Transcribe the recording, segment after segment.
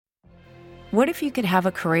What if you could have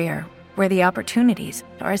a career where the opportunities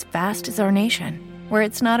are as vast as our nation, where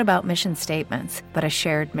it's not about mission statements, but a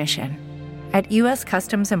shared mission? At U.S.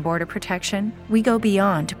 Customs and Border Protection, we go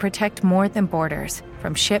beyond to protect more than borders.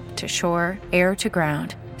 From ship to shore, air to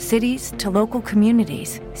ground, cities to local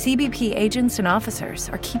communities, CBP agents and officers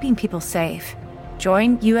are keeping people safe.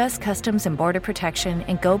 Join U.S. Customs and Border Protection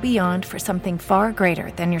and go beyond for something far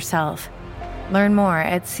greater than yourself. Learn more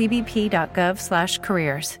at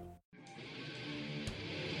cbp.gov/careers.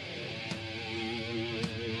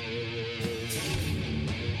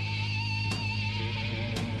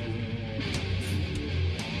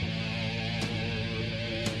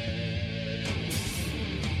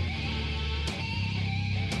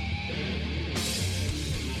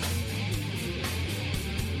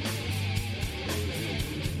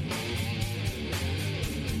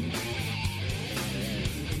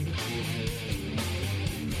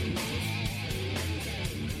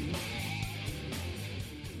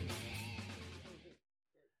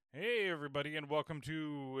 Everybody, and welcome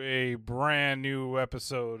to a brand new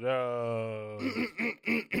episode of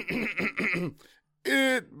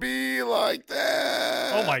It Be Like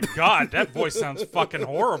That. Oh my god, that voice sounds fucking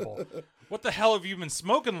horrible. What the hell have you been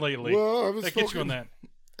smoking lately? Well, I haven't that gets you on that.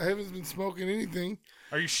 I haven't been smoking anything.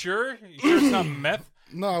 Are you sure? You sure it's not meth?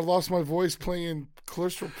 No, I lost my voice playing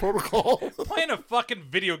Callisto Protocol. Playing a fucking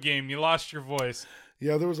video game, you lost your voice.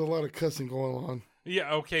 Yeah, there was a lot of cussing going on.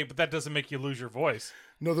 Yeah, okay, but that doesn't make you lose your voice.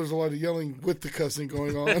 No, there's a lot of yelling with the cussing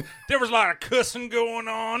going on. There was a lot of cussing going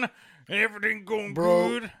on. Everything going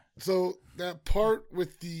good. So that part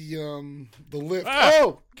with the lift. Ah!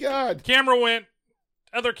 Oh God! Camera went.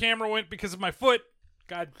 Other camera went because of my foot.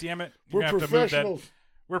 God damn it! We're have to move that. professionals.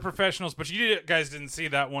 We're professionals, but guys didn't see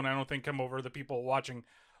that one. I don't think come over the people watching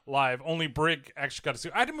live. Only Brig actually got to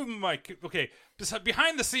see. I had to move my mic. Okay, just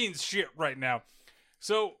behind the scenes shit right now.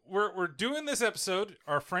 So we're doing this episode.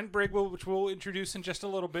 Our friend Brig, which we'll introduce in just a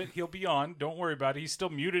little bit. He'll be on. Don't worry about it. He's still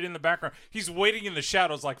muted in the background. He's waiting in the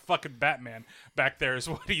shadows like fucking Batman back there is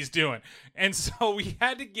what he's doing. And so we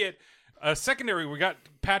had to get a secondary. We got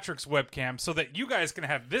Patrick's webcam so that you guys can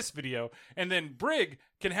have this video, and then Brig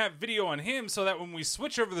can have video on him so that when we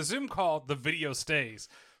switch over the Zoom call, the video stays.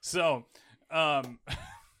 So,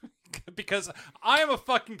 because I am a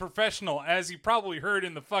fucking professional, as you probably heard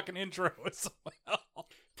in the fucking intro as well.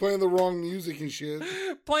 Playing the wrong music and shit.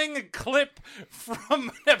 Playing a clip from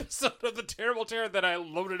an episode of The Terrible Terror that I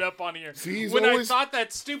loaded up on here. See, I thought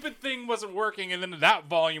that stupid thing wasn't working, and then that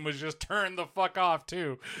volume was just turned the fuck off,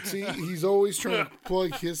 too. See, he's always trying to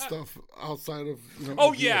plug his stuff outside of...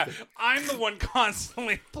 Oh, yeah. I'm the one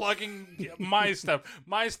constantly plugging my stuff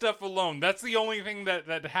alone. That's the only thing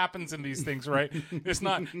that happens in these things, right? It's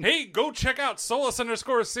not, hey, go check out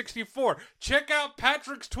Solus_64. Check out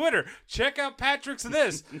Patrick's Twitter. Check out Patrick's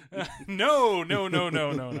this. No. It'd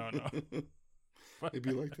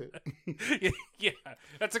be like that. Yeah,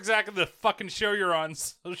 that's exactly the fucking show you're on.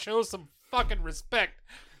 So show some fucking respect.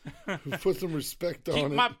 Put some respect on it.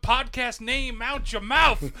 Keep my podcast name out your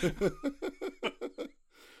mouth.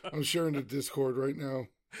 I'm sharing the Discord right now.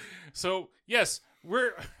 So yes,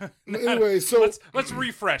 we're anyway. So let's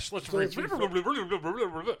refresh.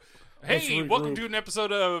 Hey, welcome to an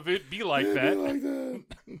episode of It Be Like That. Like that.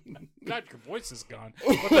 God, your voice is gone.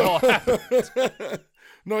 What the hell happened?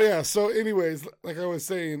 No, yeah. So, anyways, like I was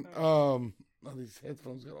saying, these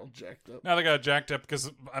headphones got all jacked up. Now they got jacked up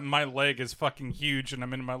because my leg is fucking huge and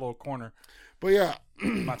I'm in my little corner. But yeah,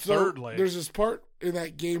 my third leg. There's this part in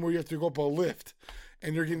that game where you have to go up a lift,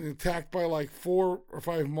 and you're getting attacked by like 4 or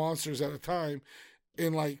 5 monsters at a time,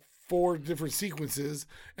 in like 4 different sequences,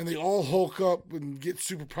 and they all hulk up and get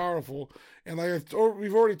super powerful. And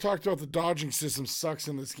we've already talked about the dodging system sucks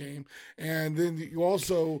in this game. And then you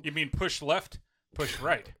also... You mean push left, push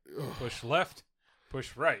right, push left,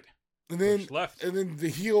 push right, and then push left. And then the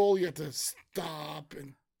heal, you have to stop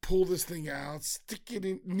and pull this thing out, stick it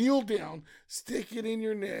in, kneel down, stick it in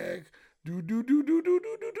your neck, do.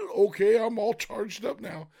 Okay, I'm all charged up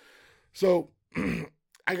now. So...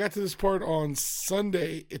 I got to this part on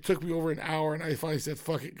Sunday. It took me over an hour, and I finally said,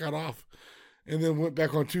 fuck it, got off. And then went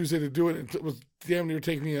back on Tuesday to do it. And it was damn near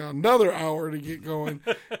taking me another hour to get going.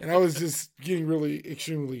 And I was just getting really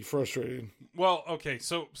extremely frustrated. Well, okay,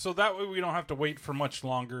 so that way we don't have to wait for much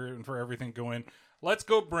longer and for everything to go in. Let's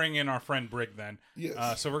go bring in our friend Brig then.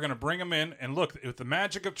 Yes. So we're going to bring him in. And look, with the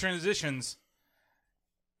magic of transitions...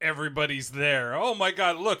 Everybody's there. Oh my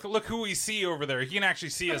God! Look who we see over there. He can actually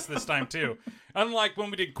see us this time too. Unlike when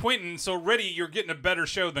we did Quentin. So Reddy, you're getting a better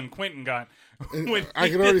show than Quentin got. I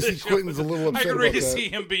can already see Quentin's a little upset. I can about already that. see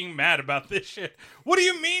him being mad about this shit. What do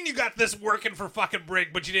you mean you got this working for fucking Brig,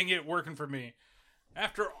 but you didn't get it working for me?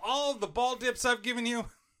 After all the ball dips I've given you,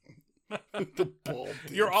 The ball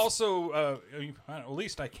dips. you're also, at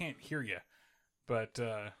least I can't hear you. But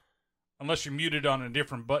unless you're muted on a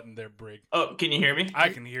different button there, Brig. Oh, can you hear me? I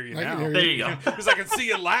can hear you I now. can hear There you go. Because I can see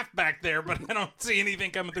you laugh back there, but I don't see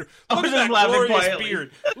anything coming through. I Look was at that just laughing glorious quietly.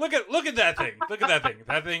 beard. Look at that thing. Look at that thing.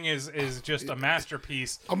 That thing is just a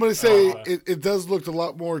masterpiece. I'm going to say it does look a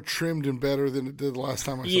lot more trimmed and better than it did the last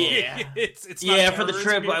time I saw it. Yeah. It's not Yeah, for the terrorist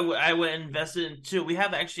trip, beard. I went and invested in two. We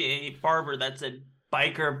have actually a barber that's a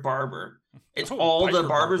biker barber. It's Oh, all the biker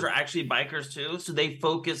barbers barber. are actually bikers too, so they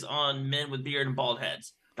focus on men with beard and bald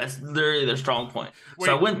heads. That's literally their strong point. Wait,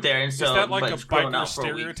 so I went there, and so Is that like but a it's grown biker out for a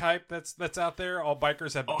week. stereotype that's out there? All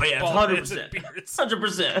bikers have Oh yeah, bald heads 100%. and beards.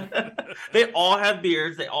 100%. They all have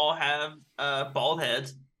beards. They all have bald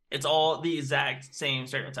heads. It's all the exact same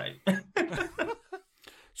stereotype.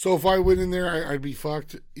 So if I went in there, I'd be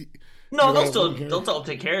fucked. No, You they'll have still one here? they'll still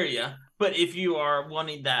take care of you. But if you are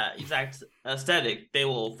wanting that exact aesthetic, they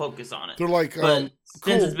will focus on it. They're like, But since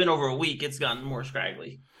cool. it's been over a week, it's gotten more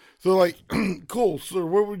scraggly. They're like, cool, sir,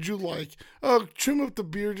 what would you like? Trim up the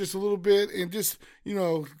beard just a little bit and just,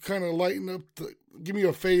 kind of lighten up give me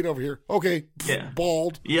a fade over here. Okay. Yeah.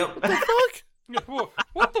 Bald. Yep. What the fuck?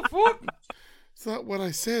 What the fuck? It's not what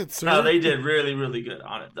I said, sir. No, they did really, really good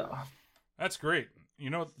on it, though. That's great.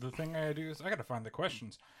 You know, the thing I do is I got to find the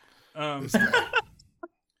questions. This guy.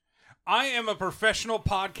 I am a professional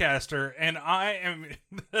podcaster, and I am.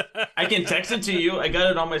 I can text it to you. I got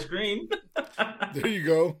it on my screen. There you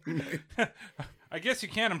go. I guess you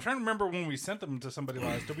can. I'm trying to remember when we sent them to somebody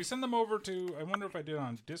last. Did we send them over to? I wonder if I did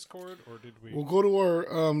on Discord or did we? We'll go to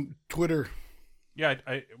our Twitter Yeah,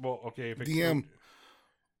 well, okay. If it, DM.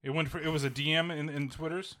 It was a DM in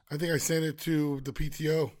Twitter's. I think I sent it to the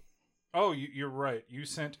PTO. Oh, you're right. You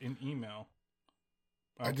sent an email.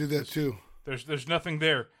 Oh, I did that too. There's nothing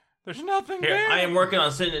there. There's nothing Here, there. I am working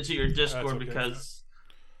on sending it to your Discord okay. because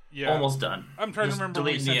Yeah, almost done. I'm trying Just to remember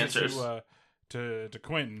when we deleting sent the it answers. to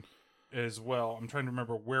Quentin as well. I'm trying to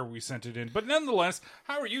remember where we sent it in. But nonetheless,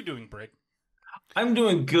 how are you doing, Brick? I'm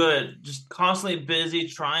doing good. Just constantly busy,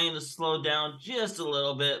 trying to slow down just a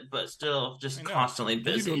little bit, but still just I know. constantly You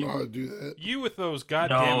busy. don't know how to do that. You with those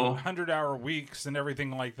goddamn No. 100-hour weeks and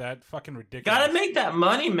everything like that, fucking ridiculous. Gotta make that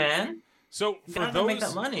money, man. So for Gotta make that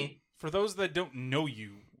those money. that don't know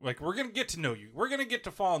you, like we're gonna get to know you. We're gonna get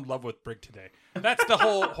to fall in love with Brick today. That's the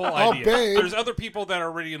whole idea. babe. There's other people that are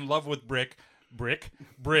already in love with Brig.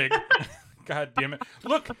 God damn it!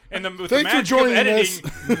 Look, and with the Thanks for magic of joining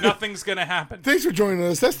editing, nothing's gonna happen. Thanks for joining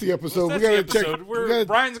us. That's the episode. That's we gotta the episode. check.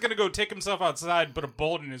 Brian's gonna go take himself outside and put a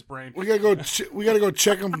bullet in his brain. We gotta go. We gotta go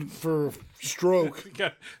check him for stroke.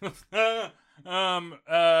 But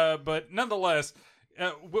nonetheless,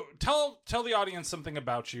 tell the audience something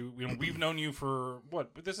about you. You know, we've known you for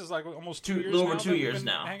what? This is like almost 2 years. Over now 2 that we've years been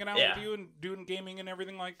now. hanging out Yeah. with you and doing gaming and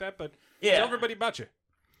everything like that. But Yeah. tell everybody about you.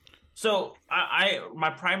 So my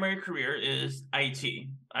primary career is IT.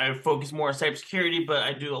 I focus more on cybersecurity, but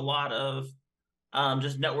I do a lot of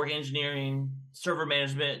just network engineering, server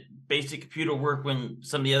management, basic computer work when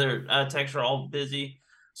some of the other techs are all busy.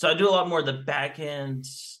 So I do a lot more of the back end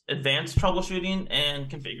advanced troubleshooting and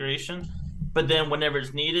configuration. But then whenever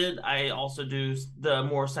it's needed, I also do the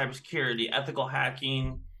more cybersecurity, ethical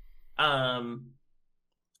hacking,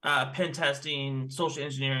 pen testing, social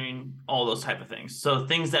engineering, all those type of things. So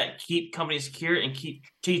things that keep companies secure and keep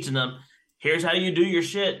teaching them, here's how you do your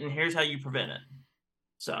shit and here's how you prevent it.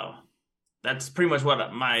 So that's pretty much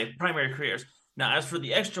what my primary career is. Now, as for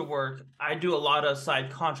the extra work, I do a lot of side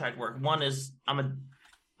contract work. One is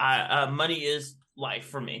money is life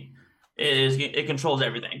for me. It controls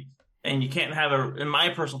everything. And you can't have in my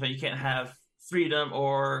personal opinion, you can't have freedom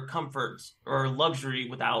or comforts or luxury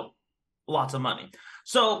without lots of money.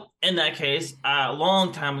 So in that case, a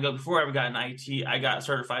long time ago, before I ever got in IT, I got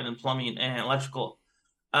certified in plumbing and electrical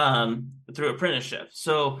through apprenticeship.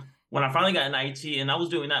 So when I finally got in IT, and I was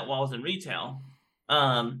doing that while I was in retail,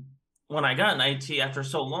 when I got in IT after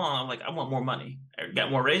so long, I'm like, I want more money. Get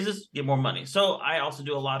more raises, get more money. So I also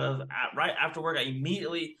do a lot of, right after work, I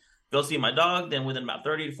immediately go see my dog. Then within about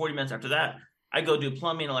 30 to 40 minutes after that, I go do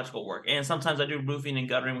plumbing and electrical work. And sometimes I do roofing and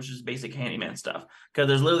guttering, which is basic handyman stuff. Because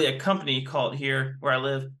there's literally a company called here where I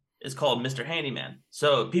live is called Mr. Handyman.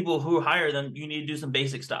 So people who hire them, you need to do some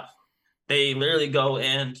basic stuff. They literally go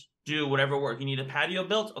and do whatever work. You need a patio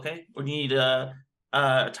built, okay? Or you need a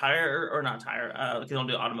tire, or not tire, they don't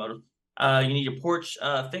do automotive. You need your porch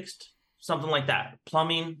fixed, something like that.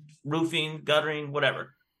 Plumbing, roofing, guttering,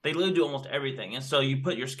 whatever. They literally do almost everything. And so you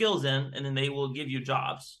put your skills in, and then they will give you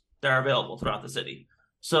jobs that are available throughout the city.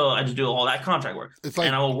 So I just do all that contract work. It's like,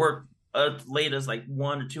 and I will work late as like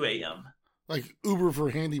 1 to 2 a.m. Like Uber for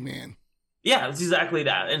handyman. Yeah, it's exactly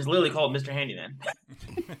that. And it's literally called Mr. Handyman.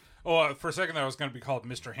 Oh, for a second there, I was going to be called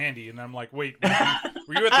Mr. Handy, and I'm like, wait, were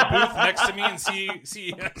you at the booth next to me in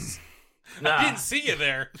CES? Nah. I didn't see you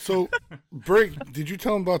there. So, Brig, did you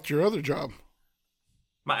tell him about your other job?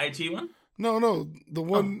 My IT one? No, the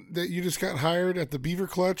one that you just got hired at the Beaver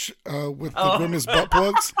Clutch with the Grimace butt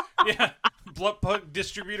plugs. Yeah, butt plug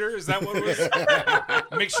distributor. Is that what it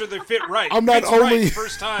was? Make sure they fit right. I'm not Fits only- right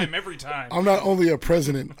first time, every time. I'm not only a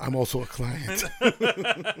president, I'm also a client.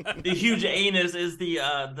 The huge anus is the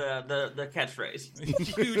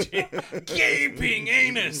catchphrase. Huge gaping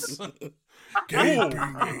anus. Gaping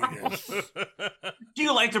anus. Do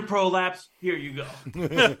you like to prolapse? Here you go.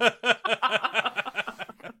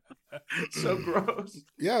 So gross.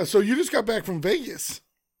 Yeah, so you just got back from Vegas.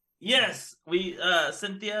 Yes, we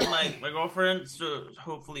Cynthia, my girlfriend. So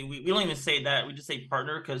hopefully we don't even say that. We just say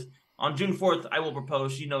partner because on June 4th I will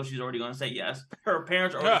propose. She knows she's already going to say yes. Her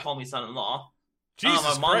parents already called me son-in-law. Jesus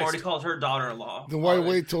my mom Christ. already calls her daughter-in-law. Then why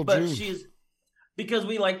wait till but June? she's because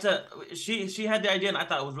we like to. She had the idea, and I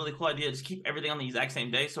thought it was a really cool idea. Just keep everything on the exact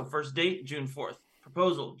same day. So first date June 4th,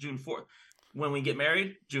 proposal June 4th. When we get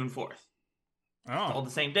married, June 4th. All Oh. the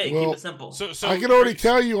same day. Well, Keep it simple. So I can already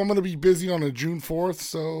tell you I'm going to be busy on a June 4th,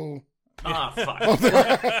 so... Fuck.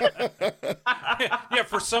 Yeah,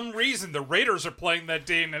 for some reason the Raiders are playing that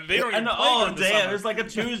day, and they don't even play Oh during the damn! summer. It's like a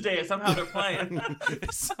Tuesday, and somehow they're playing.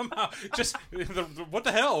 Somehow, just what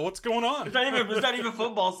the hell? What's going on? It's not even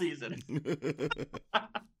football season.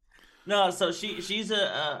 No, so she's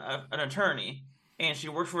an attorney, and she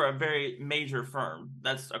works for a very major firm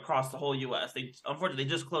that's across the whole U.S. Unfortunately, they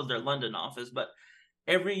just closed their London office, but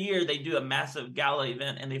every year they do a massive gala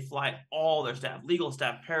event, and they fly all their staff, legal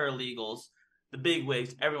staff, paralegals, the big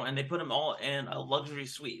wigs, everyone, and they put them all in a luxury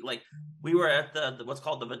suite. Like we were at the what's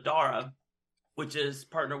called the Vidara, which is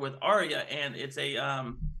partnered with Aria, and it's a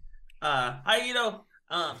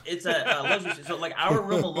it's a luxury suite. So like our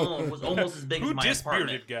room alone was almost as big as Who my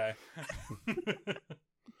apartment. disputed guy?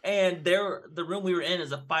 And the room we were in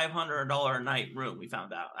is a $500 a night room. We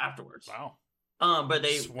found out afterwards. Wow. But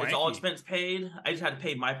it's all Swanky. expense paid. I just had to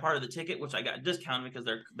pay my part of the ticket, which I got discounted because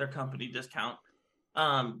their company discount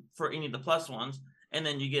for any of the plus ones. And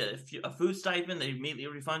then you get a food stipend. They immediately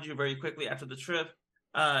refund you very quickly after the trip.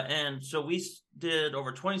 And so we did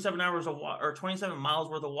over 27 hours of 27 miles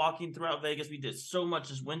worth of walking throughout Vegas. We did so much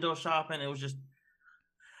just window shopping. It was just.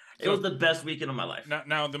 It was the best weekend of my life.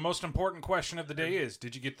 Now, the most important question of the day is: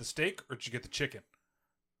 did you get the steak or did you get the chicken?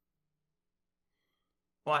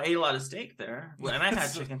 Well, I ate a lot of steak there, and I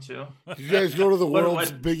had chicken too. Did you guys go to the What-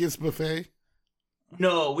 world's biggest buffet?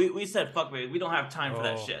 No, we said fuck me. We don't have time for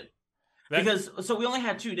that Oh. shit. That- Because we only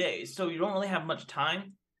had 2 days, so you don't really have much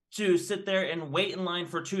time to sit there and wait in line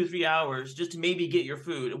for 2 or 3 hours just to maybe get your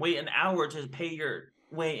food, wait an hour to pay your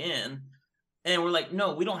way in. And we're like,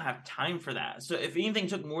 no, we don't have time for that. So if anything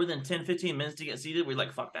took more than 10, 15 minutes to get seated, we're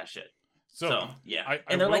like, fuck that shit. So yeah. I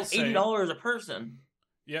And they're will like $80 a person.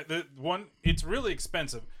 Yeah, the one, it's really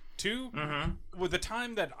expensive. Two, Mm-hmm. with the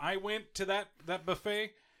time that I went to that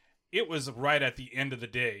buffet, it was right at the end of the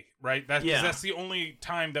day, right? That's the only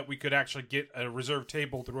time that we could actually get a reserved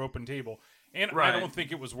table through Open Table. And I Right. don't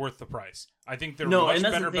think it was worth the price. I think there are No, much and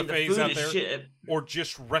that's better the thing. The buffets food out is there, shit. or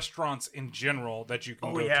just restaurants in general that you can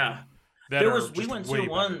Oh go yeah. to. That There are was we just went way to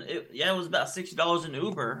one. better. It was about $60 an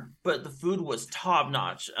Uber, but the food was top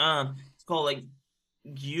notch. It's called like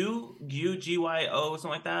Gyu GYO something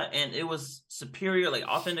like that, and it was superior, like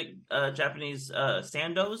authentic Japanese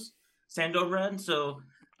sando bread. So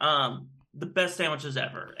the best sandwiches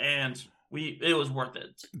ever, and it was worth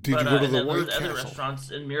it. Did you go to and the then there was White other Castle?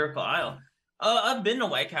 restaurants in Miracle Isle. I've been to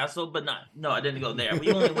White Castle, but I didn't go there.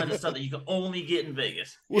 We only went to stuff that you can only get in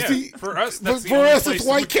Vegas. Well, Yeah, see, for us, but that's the for only us, place it's that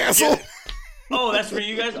we White can Castle. get it. Oh, that's for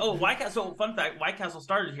you guys. Oh, White Castle. So, fun fact: White Castle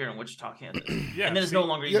started here in Wichita, Kansas, Yeah, and then it's see? no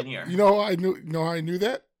longer Yep. even here. You know how I knew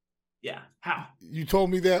that? Yeah, how? You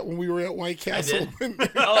told me that when we were at White Castle.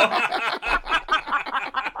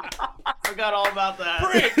 Forgot all about that.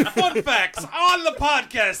 Great fun facts on the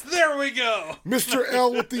podcast. There we go. Mr.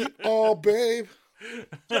 L with the babe.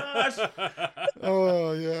 Josh.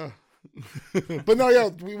 Oh yeah. But no, yeah,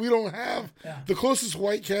 we don't have the closest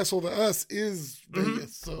White Castle to us is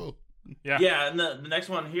Vegas. So Yeah, and the next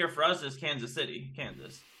one here for us is Kansas City,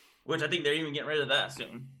 Kansas, which I think they're even getting rid of that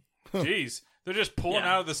soon. Jeez, they're just pulling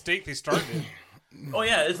Yeah. out of the state they started in. Oh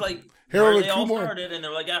yeah, it's like Harold where and they all Kumar. started, and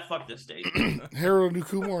they're like, "Ah, fuck this state." Harold and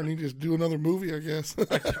Kumar need to just do another movie, I guess. Well,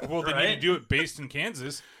 they need Right? to do it based in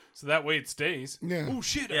Kansas, so that way it stays. Yeah. Oh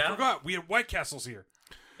shit! I Yeah. forgot we had White Castles here.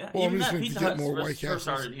 Yeah, Well, I'm even just that gonna Pizza get Hut more first White Castles.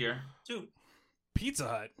 started here too. Pizza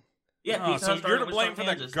Hut. Yeah, Oh, Pizza so Hut you're started to in blame Wichita, for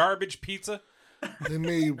that Kansas. garbage pizza? They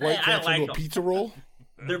made White I Castle like into a them. pizza roll.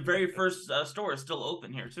 Their very first store is still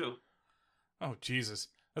open here too. Oh, Jesus.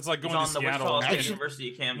 That's like It's going to on the Seattle Wichita State and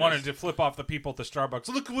University campus. wanted to flip off the people at the Starbucks.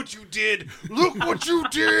 Look what you did! Look what you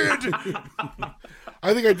did!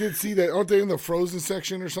 I think I did see that. Aren't they in the frozen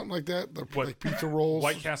section or something like that? The What? like pizza rolls.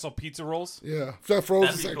 White Castle pizza rolls? Yeah, it's that frozen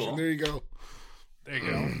That'd be section. cool. There you go. There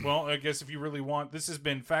you go. Well, I guess if you really want, this has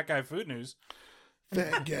been Fat Guy Food News.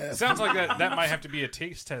 Fat gas. It sounds like that might have to be a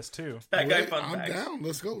taste test too. That guy Wait, fun I'm facts. down.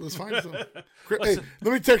 Let's go. Let's find some. Hey,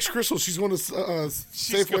 let me text Crystal. She's going to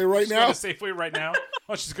Safeway right she's now. Going to Safeway right now.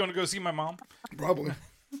 Oh, she's going to go see my mom. Probably.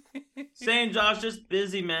 Saying Josh, just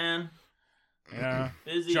busy, man. Yeah.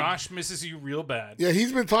 Busy. Josh misses you real bad. Yeah,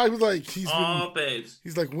 he's been talking like Oh, babes.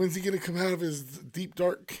 he's like, when's he gonna come out of his deep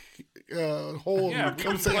dark hole Yeah, and we've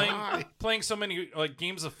come been say hi? playing so many like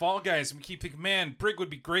games of Fall Guys, and we keep thinking, man, Brig would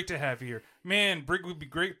be great to have here. Man, Brig would be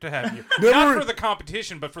great to have here. Not for the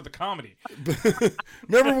competition, but for the comedy.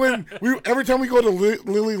 Remember when every time we go to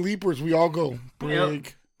Lily Leapers, we all go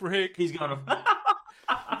Brig. Brig. He's gonna.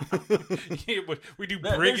 Yeah, we do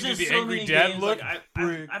There's Brig and do just the so angry many dad games, look. like,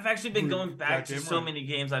 Brig. I've actually been going back to Goddamn so right. many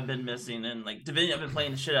games I've been missing, and like Divinity, I've been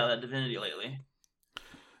playing the shit out of that Divinity lately.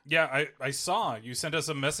 Yeah, I saw you sent us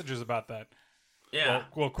some messages about that. Yeah,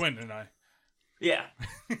 Well, Quentin and I. yeah.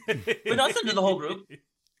 But not sent to the whole group.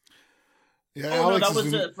 Yeah, Oh no, Alex that has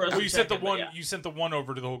was been, it for us. Well, to you sent the check in, but one. yeah. You sent the one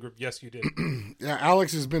over to the whole group. Yes, you did. yeah,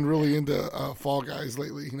 Alex has been really into Fall Guys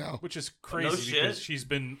lately now. Which is crazy shit. because she's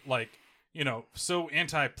been like, so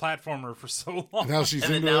anti-platformer for so long. Now she's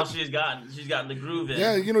And then into now it. she's gotten the groove in.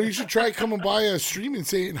 Yeah, you should try coming by a stream and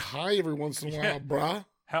saying hi every once in a while, Yeah. brah.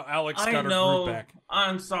 How Alex I got her know. group back.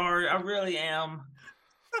 I'm sorry. I really am.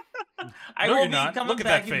 I No, will you're be not. coming Look at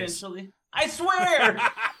back that face. eventually. I swear.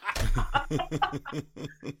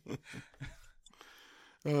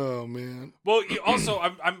 Oh man. Well, you also,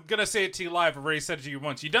 I'm gonna say it to you live. I've already said it to you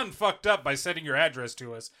once. You done fucked up by setting your address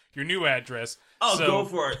to us, your new address. Oh, So- go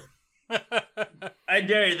for it. I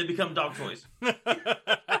dare you to become dog toys.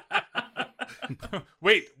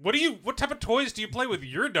 Wait, what type of toys do you play with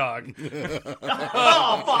your dog?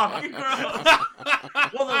 Oh fuck!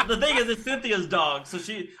 Well, the thing is, it's Cynthia's dog, so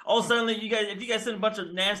she. All of a sudden, if you guys send a bunch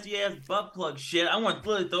of nasty ass butt plug shit, I want to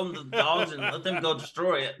literally throw them to the dogs and let them go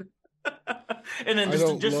destroy it. And then I just,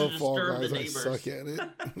 don't just to love Fall disturb Guys. the I neighbors. suck at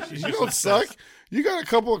it. She's You just don't suck. obsessed. You got a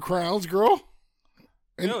couple of crowns, girl.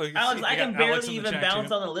 No, you Alex, see, I you can got Alex barely in the even chat, bounce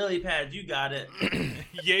too. on the lily pads. You got it.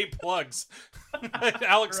 Yay plugs.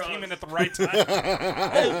 Alex Gross. came in at the right time.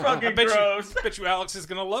 It's fucking I bet gross. bet you Alex is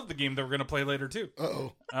gonna love the game that we're gonna play later too.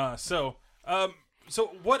 Uh-oh. So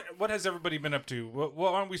what has everybody been up to? Well,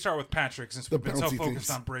 why don't we start with Patrick since we've been so bouncy focused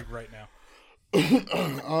things. on Brig right now.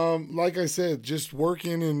 Like I said, just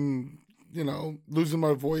working and, losing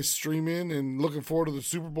my voice streaming and looking forward to the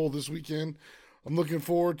Super Bowl this weekend. I'm looking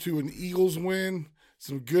forward to an Eagles win,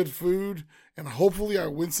 some good food, and hopefully I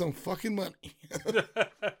win some fucking money.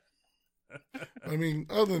 I mean,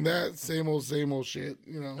 other than that, same old shit,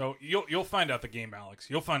 Oh, you'll find out the game, Alex.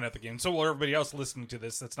 You'll find out the game. So will everybody else listening to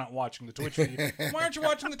this that's not watching the Twitch feed. Why aren't you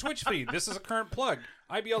watching the Twitch feed? This is a current plug.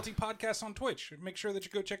 IBLT podcast on Twitch. Make sure that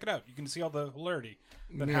you go check it out. You can see all the hilarity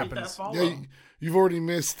that Yeah. happens. That follow. Yeah, you've already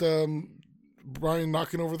missed Brian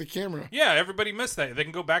knocking over the camera. Yeah, everybody missed that. They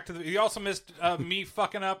can go back to the. You also missed me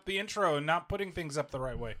fucking up the intro and not putting things up the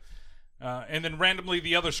right way. And then randomly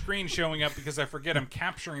the other screen showing up because I forget I'm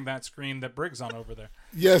capturing that screen that Brig's on over there.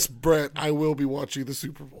 Yes, Brett, I will be watching the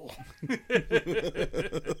Super Bowl.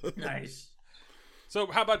 Nice. So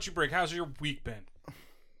how about you, Brig? How's your week been?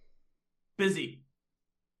 Busy.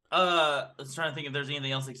 I was trying to think if there's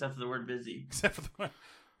anything else except for the word busy. Except for the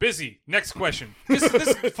busy. Next question. This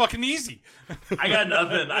is fucking easy. I got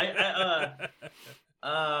nothing.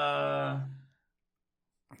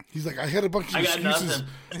 He's like, I had a bunch of I got excuses.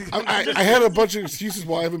 nothing. I had a bunch of excuses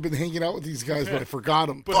why I haven't been hanging out with these guys, but I forgot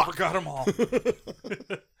them. But I forgot them all.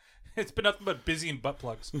 It's been nothing but busy and butt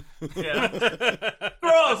plugs. Yeah.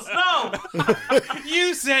 Gross. No.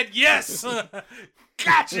 You said yes.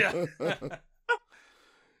 Gotcha.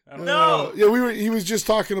 No. Yeah, he was just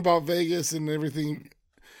talking about Vegas and everything.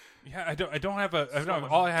 Yeah, I don't have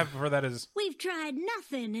all I have for that is We've tried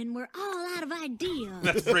nothing and we're all out of ideas.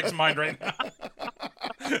 that's Brig's mind right now.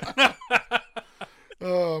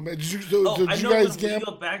 Oh man, did you I know guys when we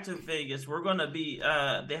gamble? go back to Vegas, we're gonna be.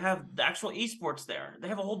 They have the actual esports there. They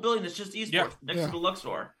have a whole building that's just esports Yeah. next Yeah. to the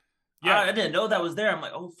Luxor. Yeah. I didn't know that was there. I'm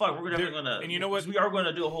like, oh fuck, we're There- gonna. and you know what? We are going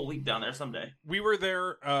to do a whole week down there someday. We were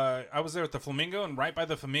there. I was there at the Flamingo, and right by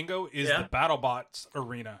the Flamingo is Yeah. the BattleBots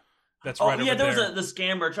arena. that's Oh right yeah, over there there. was the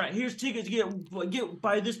scammer trying. Here's tickets.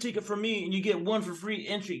 Buy this ticket from me, and you get one for free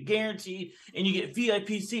entry, guaranteed, and you get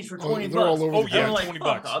VIP seats for $20. they're all over Oh, the yeah, I'm like,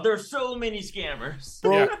 $20. fuck, there's so many scammers.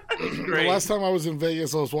 Bro, Yeah. the Great. last time I was in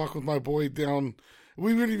Vegas, I was walking with my boy down.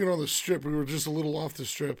 We weren't even on the strip. We were just a little off the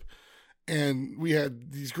strip. And we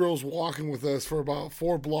had these girls walking with us for about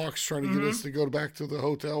 4 blocks trying to get us to go back to the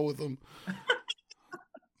hotel with them.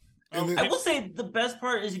 And I then, will say the best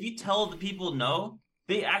part is if you tell the people no,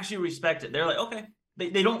 they actually respect it. They're like, okay,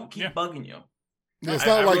 they don't keep Yeah. bugging you. it's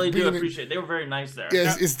I not like really do being in, appreciate it. They were very nice there.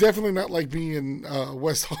 yeah, it's definitely not like being in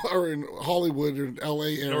West or in Hollywood or in LA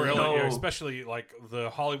area. Or No. yeah, especially like the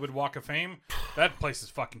Hollywood Walk of Fame. That place is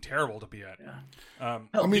fucking terrible to be at. Yeah.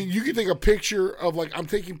 I mean, you could take a picture of like I'm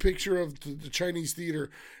taking picture of the Chinese theater,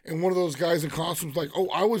 and one of those guys in costumes like, "Oh,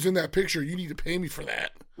 I was in that picture. You need to pay me for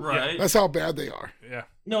that." Right. That's how bad they are. Yeah.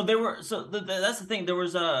 No, they were. So that's the thing. There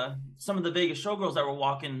was some of the Vegas showgirls that were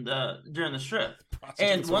walking during the strip,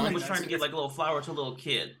 and one of them was trying to give like a little flower to a little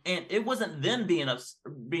kid, and it wasn't them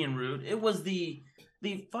being rude. It was the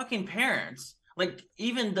fucking parents. Like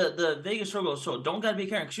even the Vegas showgirl so don't gotta be a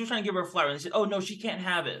Karen. 'Cause she was trying to give her a flower, and they said, "Oh no, she can't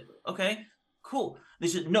have it." Okay, cool. They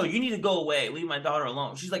said, "No, you need to go away. Leave my daughter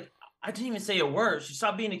alone." She's like, "I didn't even say a word." She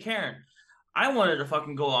stopped being a Karen. I wanted to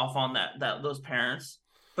fucking go off on those parents.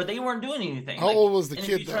 But they weren't doing anything. How old was the and if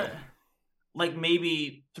kid, you though? Like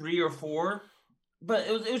maybe 3 or 4. But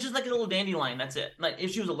it was just like a little dandelion. That's it. Like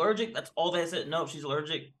if she was allergic, that's all they said. No, she's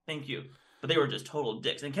allergic. Thank you. But they were just total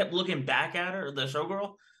dicks and kept looking back at her, the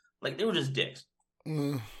showgirl, like they were just dicks.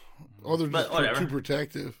 Or they're But just whatever. too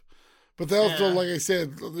protective. But that also, Yeah. like I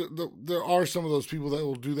said, there are some of those people that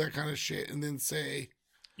will do that kind of shit and then say,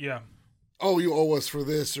 Yeah. "Oh, you owe us for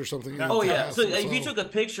this" or something. in Oh the yeah. past. So And if you took a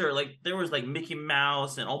picture, like there was like Mickey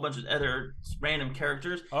Mouse and a whole bunch of other random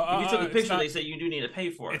characters. If you took a it's picture, not- they say you do need to pay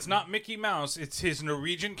for it. It's not Mickey Mouse. It's his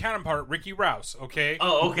Norwegian counterpart, Ricky Rouse. Okay.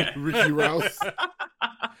 Oh, okay. Ricky Rouse.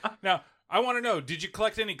 Now I want to know: did you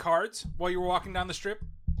collect any cards while you were walking down the strip?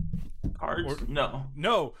 Cards? No.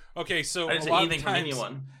 No. Okay. So I didn't a say lot anything of from times,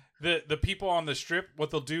 anyone. the people on the strip, what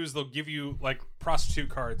they'll do is they'll give you like prostitute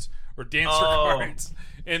cards or dancer Oh. cards,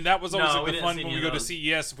 and that was always No, like we the didn't fun see when any we of go to those.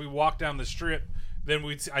 CES. If we walk down the strip, then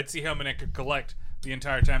I'd see how many I could collect the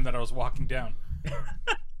entire time that I was walking down.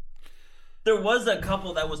 There was a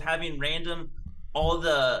couple that was having random, all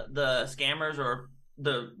the scammers or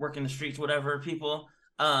the working the streets, whatever people,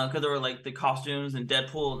 because there were like the costumes and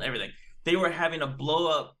Deadpool and everything. They were having a blow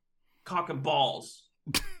up cock and balls,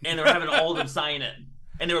 and they were having all of them sign it,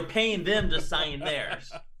 and they were paying them to sign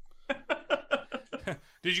theirs.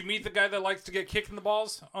 Did you meet the guy that likes to get kicked in the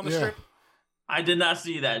balls on the Yeah. strip? I did not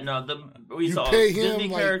see that. No, we You saw pay him, Disney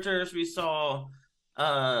like- characters. We saw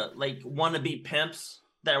like wannabe pimps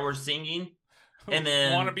that were singing, and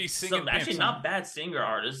then Wannabe singing some, actually pimps, not huh? bad singer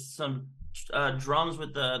artists. Some drums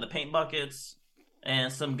with the paint buckets,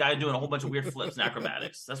 and some guy doing a whole bunch of weird flips and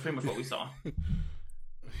acrobatics. That's pretty much what we saw.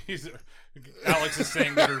 Alex is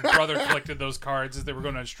saying that her brother collected those cards as they were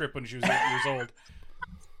going on a strip when she was 8 years old.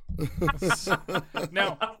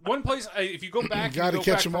 Now, one place, if you go back, Gotta you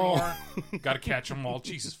go catch back 'em for all. more- gotta catch them all.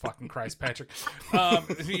 Jesus fucking Christ, Patrick. Were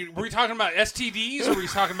we talking about STDs or were we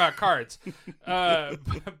talking about cards?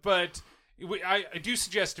 But I do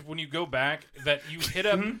suggest if when you go back that you hit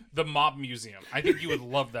up the Mob Museum. I think you would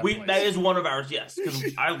love that. place. That is one of ours, yes, because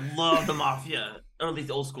I love the Mafia, or at least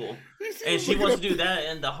old school. And she wants to do that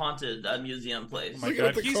in the haunted museum place. Oh my Looking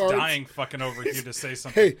at God, the he's cards. dying fucking over here to say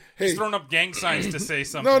something. Hey, He's hey. throwing up gang signs to say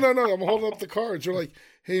something. No. I'm holding up the cards. You're like,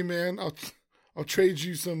 "Hey, man, I'll trade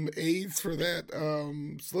you some AIDS for that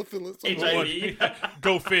syphilis. HIV.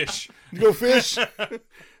 Go fish. Go fish."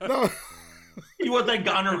 No. You want that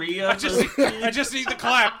gonorrhea? I just need the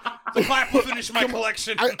clap. The clap will finish my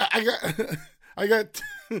collection. I got.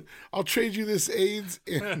 I'll trade you this AIDS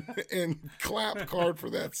and clap card for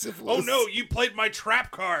that syphilis. Oh no, you played my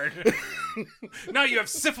trap card. Now you have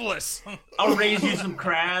syphilis. I'll raise you some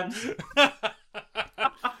crabs.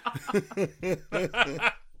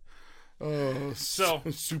 So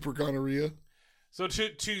super gonorrhea. So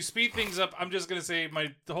to speed things up, I'm just gonna say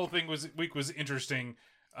the whole week was interesting.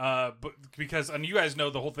 But because and you guys know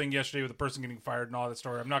the whole thing yesterday with the person getting fired and all that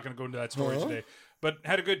story. I'm not gonna go into that story today. But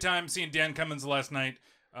had a good time seeing Dan Cummins last night.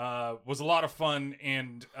 Was a lot of fun,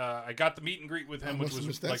 and I got the meet and greet with him, which must have was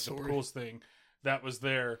missed that like story. the coolest thing that was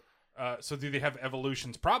there. So do they have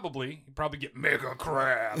evolutions? Probably. You probably get Mega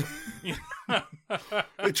Crab.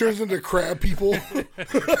 It turns into crab people.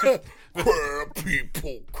 Crab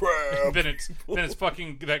people. Crab. then it's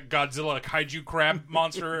fucking that Godzilla like kaiju crab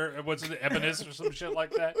monster. What's it, Ebonus or some shit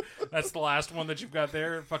like that? That's the last one that you've got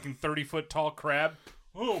there. Fucking 30-foot tall crab.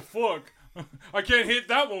 Oh fuck! I can't hit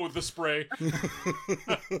that one with the spray.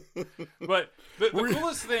 But the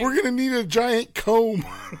coolest thing... We're going to need a giant comb.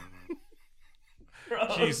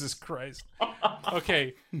 Jesus Christ.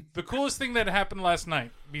 Okay, the coolest thing that happened last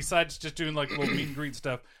night, besides just doing like little meet and greet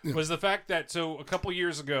stuff, was the fact that, so a couple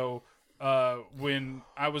years ago, when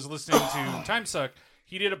I was listening to Time Suck,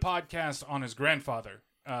 he did a podcast on his grandfather,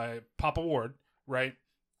 Papa Ward, right?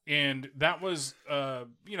 And that was, a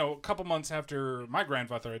couple months after my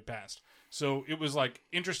grandfather had passed. So it was like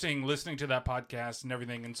interesting listening to that podcast and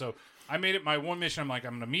everything. And so I made it my one mission. I'm like,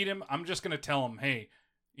 I'm going to meet him. I'm just going to tell him, hey,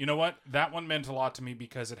 you know what? That one meant a lot to me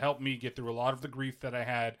because it helped me get through a lot of the grief that I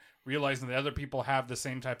had, realizing that other people have the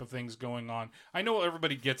same type of things going on. I know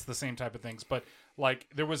everybody gets the same type of things, but like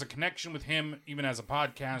there was a connection with him, even as a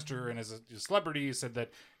podcaster and as a celebrity. He said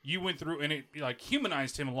that you went through, and it like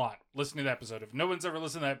humanized him a lot listening to that episode. If no one's ever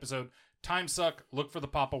listened to that episode, Time Suck, look for the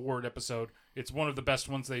Papa Word episode. It's one of the best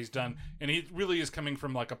ones that he's done, and he really is coming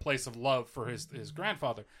from like a place of love for his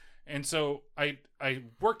grandfather. And so I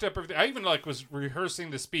worked up everything. I even like was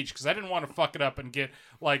rehearsing the speech because I didn't want to fuck it up and get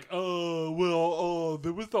like, there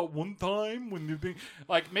was that one time when you think,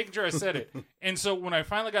 like making sure I said it. And so when I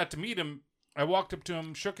finally got to meet him, I walked up to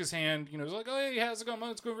him, shook his hand, was like, oh, hey, how's it going?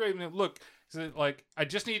 It's going great. And look, he said, like, I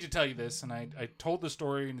just need to tell you this. And I told the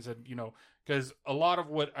story and he said, because a lot of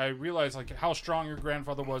what I realized, like how strong your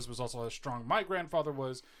grandfather was also how strong my grandfather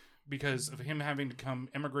was because of him having to come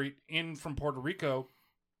emigrate in from Puerto Rico.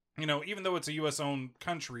 Even though it's a U.S.-owned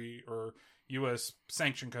country or U.S.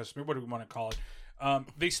 sanctioned country, what do we want to call it?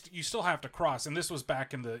 You still have to cross. And this was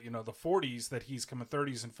back in the, the 40s that he's coming,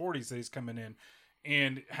 30s and 40s that he's coming in.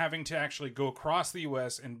 And having to actually go across the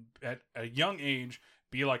U.S. and at a young age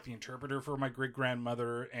be like the interpreter for my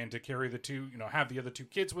great-grandmother and to carry the two, have the other two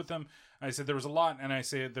kids with them. I said there was a lot, and I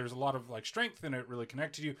said there's a lot of like strength and it really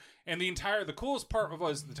connected you. And the coolest part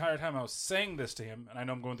was the entire time I was saying this to him, and I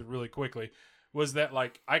know I'm going through really quickly, was that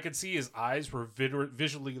like I could see his eyes were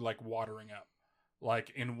visually like watering up, like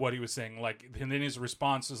in what he was saying, like, and then his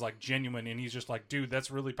response was like genuine, and he's just like, dude, that's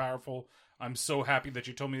really powerful. I'm so happy that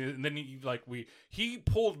you told me that. And then he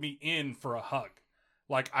pulled me in for a hug.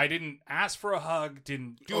 Like I didn't ask for a hug,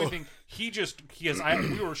 didn't do anything.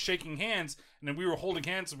 We were shaking hands, and then we were holding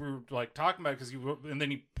hands, and we were like talking about it and then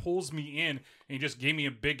he pulls me in, and he just gave me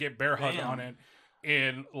a big bear hug on it.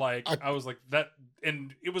 And like I was like that,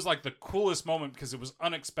 and it was like the coolest moment because it was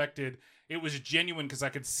unexpected. It was genuine because I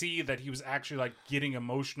could see that he was actually like getting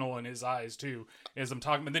emotional in his eyes too as I'm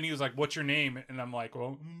talking. And then he was like, "What's your name?" And I'm like,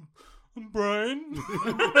 "Well, I'm Brian."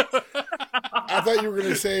 I thought you were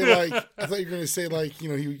gonna say like,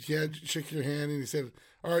 he had shook your hand and he said,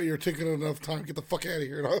 "All right, you're taking enough time. Get the fuck out of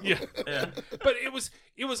here." Yeah. But it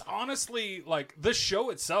was honestly like the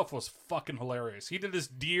show itself was fucking hilarious. He did this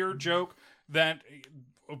deer joke that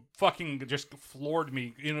fucking just floored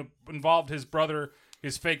me. Involved his brother,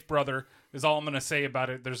 his fake brother, is all I'm going to say about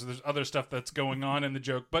it. There's other stuff that's going on in the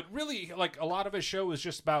joke. But really, like, a lot of his show is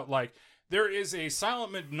just about, like, there is a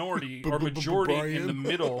silent minority or majority in the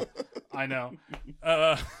middle. I know.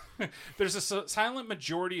 There's a silent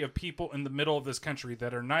majority of people in the middle of this country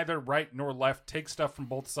that are neither right nor left, take stuff from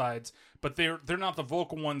both sides, but they're not the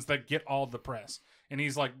vocal ones that get all the press. And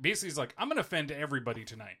he's like, I'm going to offend everybody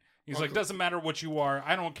tonight. He's like, doesn't matter what you are.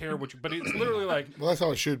 I don't care what you... But it's literally like... Well, that's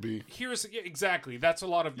how it should be. Exactly. That's a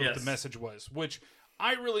lot of what the message was, which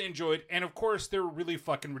I really enjoyed. And, of course, there were really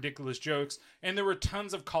fucking ridiculous jokes. And there were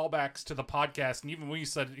tons of callbacks to the podcast. And even when he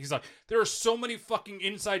said it, he's like, there are so many fucking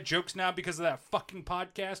inside jokes now because of that fucking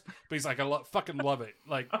podcast. But he's like, fucking love it.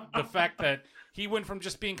 Like, the fact that he went from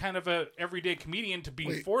just being kind of a everyday comedian to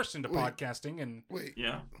being forced into podcasting. And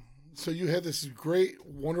yeah. So you had this great,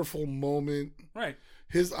 wonderful moment. Right.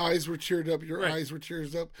 His eyes were cheered up. Your eyes were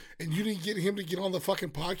cheered up. And you didn't get him to get on the fucking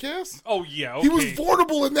podcast? Oh, yeah. Okay. He was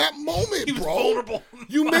vulnerable in that moment, he was bro. Vulnerable.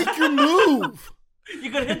 You make your move.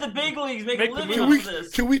 You could hit the big leagues, make a living off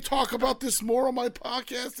this. Can we talk about this more on my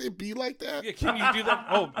podcast? It be like that? Yeah, can you do that?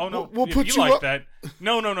 Oh no. We'll put you like up. that.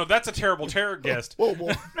 No. That's a terrible terror guest. Whoa.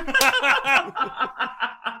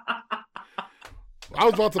 I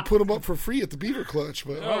was about to put him up for free at the Beaver Clutch,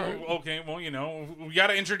 but all right. Okay. Well, we got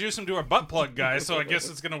to introduce him to our butt plug guy, so I guess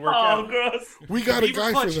it's going to work out. Gross. We got a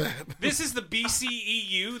guy Clutch. for that. This is the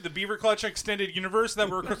BCEU, the Beaver Clutch Extended Universe that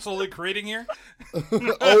we're slowly creating here.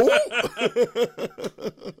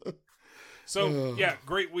 So yeah,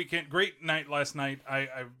 great weekend, great night last night.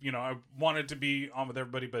 I wanted to be on with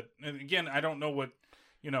everybody, but again, I don't know what,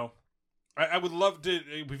 I would love to,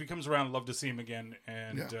 if he comes around, I'd love to see him again.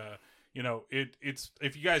 And it's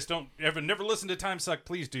if you guys never listen to Time Suck,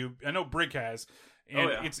 please do. I know Brig has, and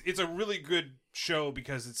it's a really good show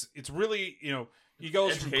because it's really he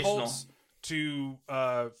goes from cults to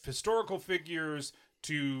historical figures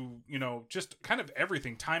to, you know, just kind of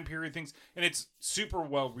everything, time period things. And it's super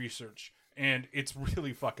well researched. And it's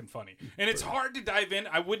really fucking funny. And it's hard to dive in.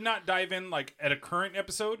 I would not dive in like at a current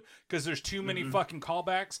episode because there's too many fucking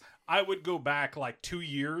callbacks. I would go back like 2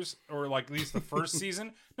 years or like at least the first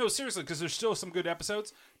season. No, seriously, because there's still some good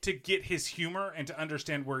episodes to get his humor and to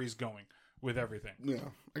understand where he's going with everything. Yeah,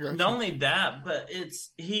 I got Not you. only that, but it's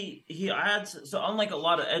he adds, so unlike a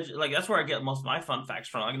lot of like that's where I get most of my fun facts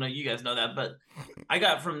from. I know you guys know that, but I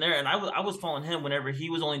got from there, and I was following him whenever he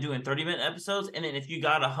was only doing 30-minute episodes, and then if you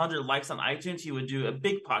got 100 likes on iTunes, he would do a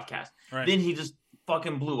big podcast. Right. Then he just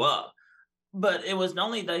fucking blew up. But it was not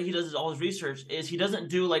only that he does all his research, is he doesn't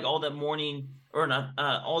do like all the morning or not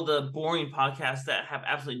all the boring podcasts that have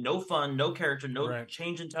absolutely no fun, no character, no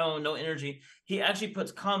change in tone, no energy. He actually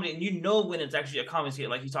puts comedy, and you know when it's actually a comedy skit.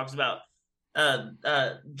 Like he talks about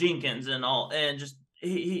Jenkins and all, and just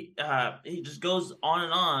he just goes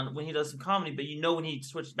on when he does some comedy. But you know when he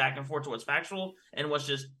switches back and forth to what's factual and what's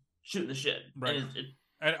just shooting the shit. Right. And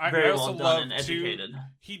And I very also well done love and educated. too,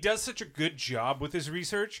 he does such a good job with his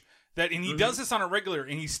research that, and he does this on a regular,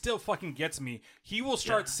 and he still fucking gets me. He will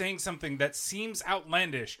start saying something that seems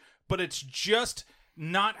outlandish, but it's just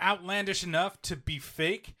not outlandish enough to be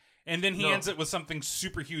fake, and then he ends it with something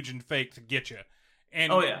super huge and fake to get you.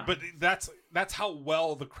 And but that's how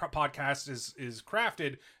well the podcast is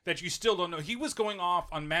crafted, that you still don't know. He was going off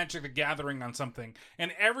on Magic the Gathering on something,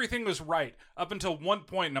 and everything was right up until one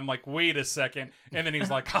point, and I'm like, wait a second, and then he's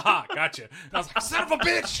like, haha, gotcha. And I was like, son of a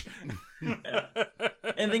bitch.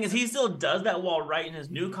 And the thing is, he still does that while writing his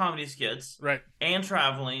new comedy skits, right, and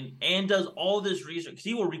traveling, and does all this research.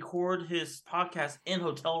 He will record his podcast in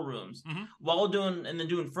hotel rooms while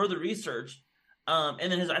doing further research.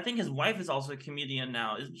 And then I think his wife is also a comedian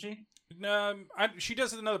now, isn't she? She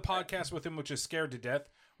does another podcast with him, which is Scared to Death,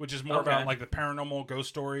 which is more about like the paranormal ghost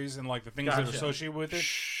stories and like the things that are associated with it.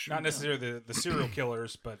 Not necessarily the serial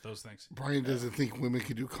killers, but those things. Brian doesn't think women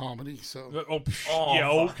can do comedy, so. Yeah,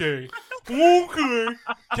 okay. Okay.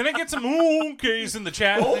 Can I get some okays in the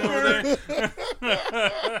chat over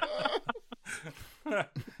there?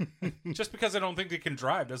 Just because I don't think they can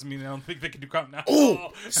drive doesn't mean I don't think they can do comedy.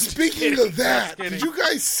 Oh, speaking of that, did you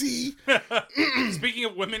guys see? Speaking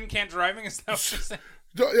of women can't driving, is that what you're saying?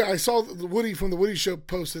 Yeah, I saw the Woody from the Woody Show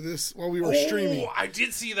posted this while we were streaming. Oh, I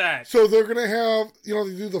did see that. So they're gonna have, they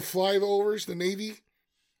do the flyovers, the Navy.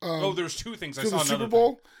 There's two things I to saw. The Super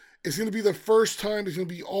Bowl. It's gonna be the first time it's gonna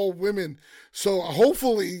be all women. So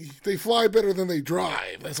hopefully they fly better than they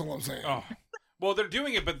drive. That's all I'm saying. Oh. Well, they're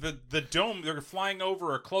doing it, but the dome, they're flying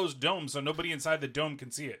over a closed dome, so nobody inside the dome can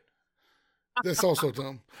see it. That's also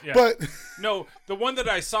dumb. Yeah. But no, the one that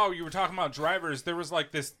I saw, you were talking about drivers, there was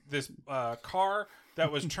like this car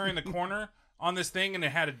that was turning the corner on this thing, and it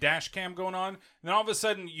had a dash cam going on. And then all of a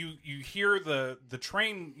sudden, you hear the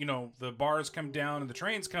train, the bars come down and the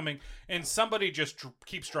train's coming, and somebody just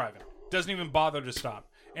keeps driving. Doesn't even bother to stop.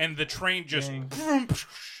 And the train just...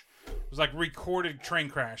 It was like recorded train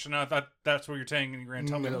crash, and I thought that's what you're saying, and you're going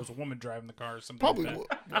to tell me that was a woman driving the car or something. Probably like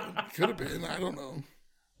that. Could have been. I don't know.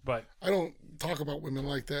 But I don't talk about women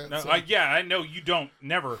like that. No, so. I know you don't.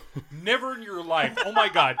 Never in your life. Oh my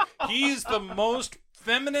God, he's the most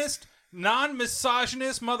feminist,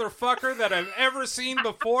 non-misogynist motherfucker that I've ever seen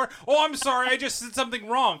before. Oh, I'm sorry, I just said something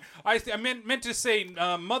wrong. I meant to say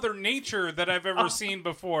Mother Nature that I've ever seen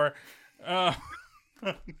before.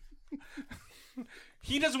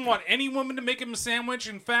 He doesn't want any woman to make him a sandwich.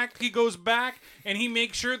 In fact, he goes back and he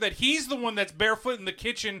makes sure that he's the one that's barefoot in the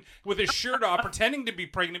kitchen with his shirt off, pretending to be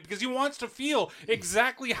pregnant, because he wants to feel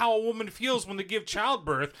exactly how a woman feels when they give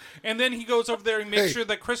childbirth. And then he goes over there and makes sure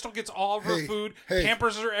that Crystal gets all of her food,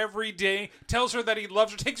 pampers her every day, tells her that he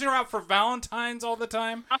loves her, takes her out for Valentine's all the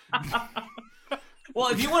time. Well,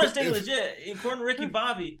 if you want to stay legit, according to Ricky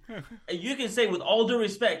Bobby, you can say with all due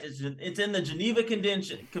respect, it's in the Geneva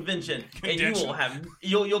Convention, and you will have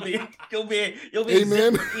you'll be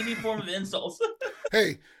exempt from any form of insults.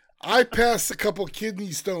 Hey, I passed a couple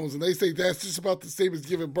kidney stones, and they say that's just about the same as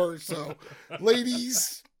giving birth. So,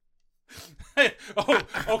 ladies, oh,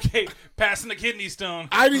 okay, passing the kidney stone.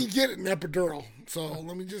 I didn't get an epidural, so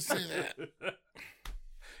let me just say that.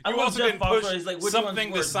 You also didn't push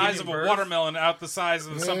something the size of a watermelon out the size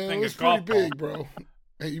of something it was pretty big, bro.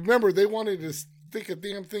 Hey, you remember they wanted to stick a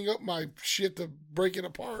damn thing up my shit to break it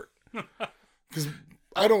apart because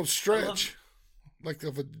I don't stretch like a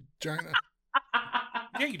vagina.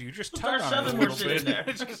 Yeah, you do. Just tug on it a little bit.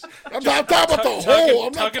 I'm not talking about the hole.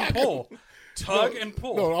 Tug and pull. Tug and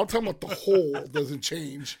pull. No, I'm talking about the hole doesn't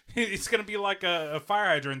change. It's going to be like a fire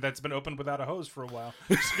hydrant that's been opened without a hose for a while.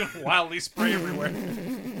 It's going to wildly spray everywhere.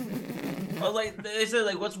 Well, like they said,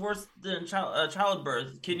 like what's worse than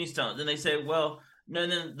childbirth? Kidney stones. And they say, well, no.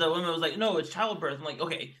 And then the woman was like, no, it's childbirth. I'm like,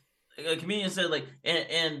 okay. A comedian said, like,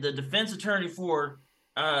 and the defense attorney for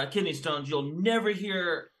kidney stones, you'll never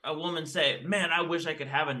hear a woman say, man, I wish I could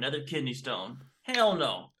have another kidney stone. Hell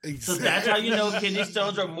no. Exactly. So that's how you know kidney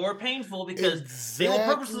stones are more painful, because they will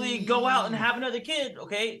purposely go out and have another kid.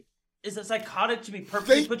 Okay, is it psychotic to be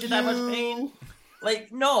purposely put you that much pain?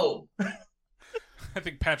 Like, no. I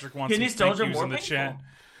think Patrick wants Kidney some stones thank are yous more in the painful. chat.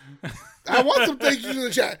 I want some thank yous in the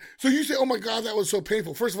chat. So you say, oh my God, that was so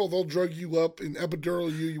painful. First of all, they'll drug you up and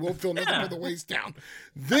epidural you. You won't feel nothing but the waist down.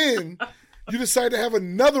 Then you decide to have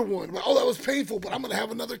another one. Oh, that was painful, but I'm going to have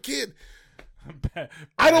another kid.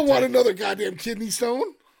 I don't want another goddamn kidney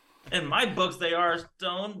stone. In my books, they are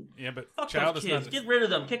stone. Yeah, but Fuck child those is kids. not. Get rid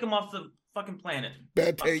of them. Kick them off the fucking planet.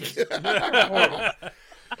 Bad Fuck take. kids.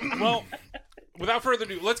 Well, without further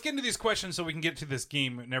ado, let's get into these questions so we can get to this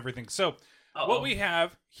game and everything. So, what we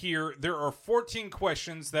have here, there are 14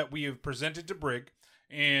 questions that we have presented to Brig.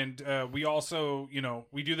 And we also,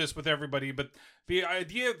 we do this with everybody. But the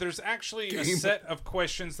idea, there's actually a set of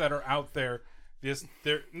questions that are out there.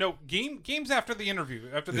 Games after the interview,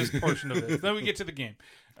 after this portion of this. Then we get to the game.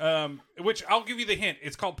 Which I'll give you the hint.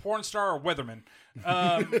 It's called Porn Star or Weatherman.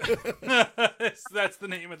 That's the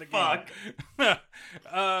name of the game. Fuck.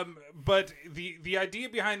 But the idea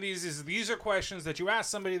behind these are questions that you ask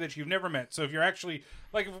somebody that you've never met. So if you're actually,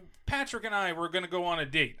 like, if Patrick and I were going to go on a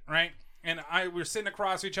date, right? And we're sitting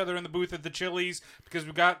across each other in the booth at the Chili's because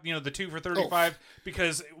we got, the 2 for $35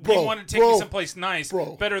 because we wanted to take you someplace nice,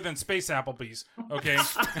 better than Space Applebee's. Okay.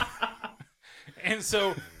 And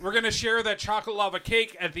so we're going to share that chocolate lava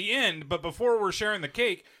cake at the end. But before we're sharing the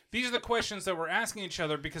cake, these are the questions that we're asking each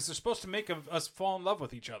other because they're supposed to make us fall in love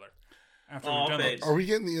with each other. After we've done those. Are we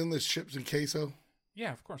getting the endless chips and queso?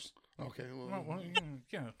 Yeah, of course. Okay.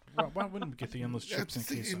 Why wouldn't we get the endless chips and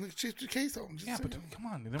queso? Endless chips and queso. Yeah, but come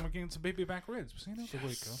on. Then we're getting some baby back ribs. See, that's the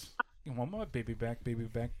way it goes. You want more baby back, baby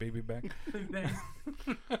back, baby back.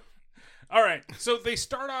 All right, so they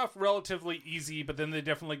start off relatively easy, but then they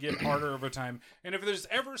definitely get harder over time. And if there's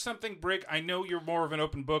ever something, Brig, I know you're more of an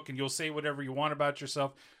open book and you'll say whatever you want about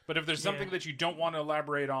yourself, but if there's something that you don't want to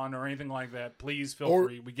elaborate on or anything like that, please feel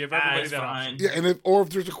free. We give everybody that option. Yeah, and if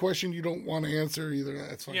there's a question you don't want to answer either,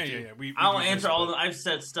 that's fine. Yeah. I'll answer all of them. I've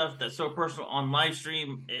said stuff that's so personal on live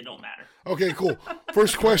stream, it don't matter. Okay, cool.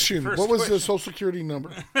 First question. What was the social security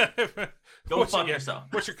number? Go fuck yourself.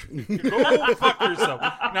 Go fuck yourself.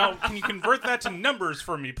 Now, can you convert that to numbers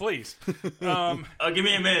for me, please? Give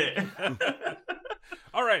me a minute.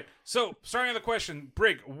 All right. So, starting with the question,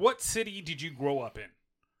 Brig, what city did you grow up in?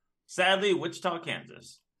 Sadly, Wichita,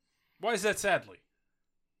 Kansas. Why is that sadly?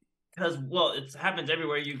 Because, it happens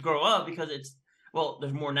everywhere you grow up because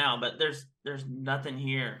there's more now, but there's nothing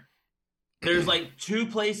here. There's like 2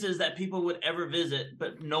 places that people would ever visit,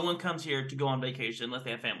 but no one comes here to go on vacation unless they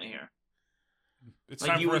have family here. It's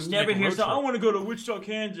like, you would never hear, I want to go to Wichita,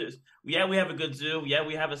 Kansas. Yeah, we have a good zoo. Yeah,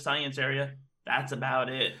 we have a science area. That's about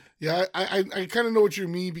it. Yeah, I kind of know what you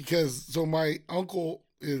mean because my uncle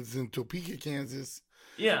is in Topeka, Kansas.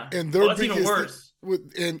 Yeah, and their that's even worse.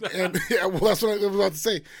 And yeah, that's what I was about to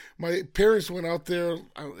say. My parents went out there.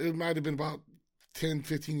 It might have been about 10,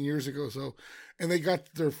 15 years ago. And they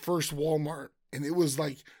got their first Walmart. And it was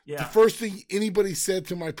like the first thing anybody said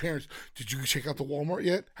to my parents, did you check out the Walmart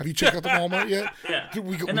yet? Have you checked out the Walmart yet? Yeah. Dude,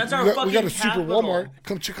 we and that's got a super Walmart.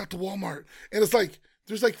 Come check out the Walmart. And it's like,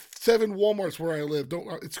 there's like 7 Walmarts where I live.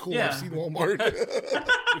 It's cool. Yeah. I've seen Walmart.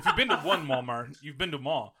 If you've been to one Walmart, you've been to them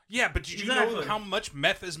all. Yeah, but did you know how much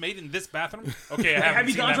meth is made in this bathroom? Okay, I haven't Have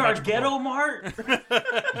you seen gone to our before. ghetto mart?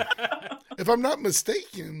 If I'm not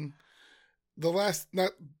mistaken,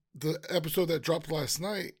 not the episode that dropped last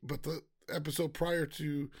night, but the episode prior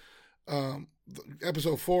to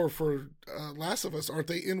episode 4 for Last of Us, aren't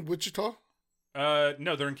they in Wichita?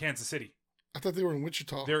 No, they're in Kansas City. I thought they were in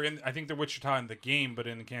Wichita. I think they're Wichita in the game, but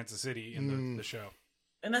in Kansas City in the show.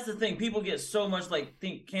 And that's the thing. People get so much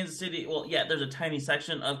think Kansas City. Well, yeah, there's a tiny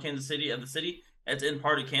section of Kansas City of the city that's in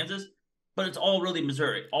part of Kansas, but it's all really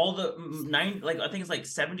Missouri. All the I think it's like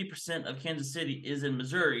 70% of Kansas City is in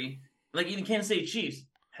Missouri. Like even Kansas City Chiefs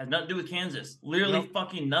has nothing to do with Kansas. Literally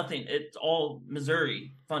fucking nothing. It's all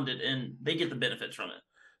Missouri funded, and they get the benefits from it.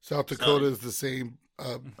 South Dakota is the same.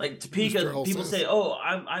 Like Topeka, people say, "Oh,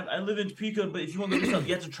 I live in Topeka, but if you want to go do something,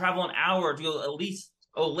 you have to travel an hour to go at least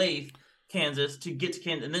Olathe, Kansas, to get to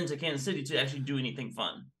Kansas, and then to Kansas City to actually do anything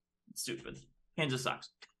fun." It's stupid. Kansas sucks.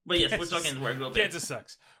 But yes, we're talking where I grew up. Kansas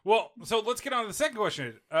sucks. Well, so let's get on to the second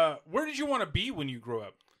question. Where did you want to be when you grew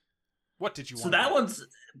up? What did you want? So that one's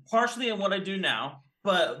partially in what I do now,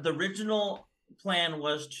 but the original plan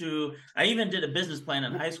was to. I even did a business plan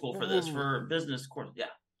in high school for this for business course. Yeah,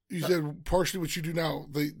 You said partially what you do now,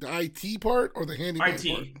 the IT part or the handyman part?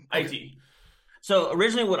 IT. So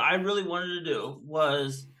originally, what I really wanted to do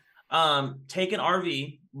was take an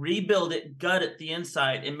RV, rebuild it, gut it the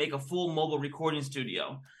inside, and make a full mobile recording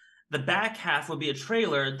studio. The back half would be a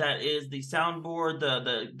trailer that is the soundboard,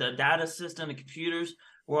 the data system, the computers,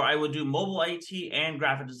 where I would do mobile IT and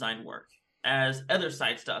graphic design work as other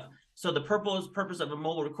side stuff. So the purpose of a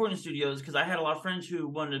mobile recording studio is because I had a lot of friends who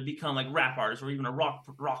wanted to become like rap artists or even a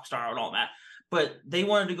rock star and all that, but they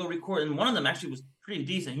wanted to go record, and one of them actually was pretty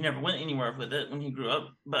decent. He never went anywhere with it when he grew up,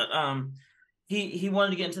 but he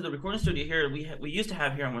wanted to get into the recording studio here we used to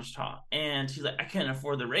have here in Wichita, and he's like, I can't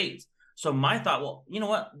afford the rates. So my thought, well, you know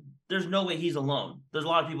what? There's no way he's alone. There's a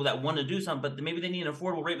lot of people that want to do something, but maybe they need an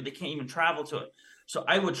affordable rate, but they can't even travel to it. So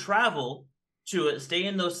I would travel to it, stay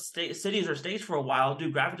in those cities or states for a while,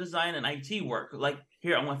 do graphic design and IT work. Like,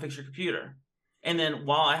 here, I want to fix your computer. And then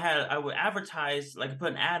while I would advertise, like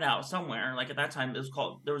put an ad out somewhere. Like at that time,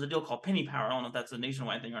 there was a deal called Penny Power. I don't know if that's a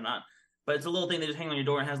nationwide thing or not, but it's a little thing they just hang on your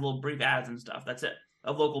door and has little brief ads and stuff. That's it.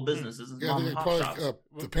 Of local businesses. Yeah, I think probably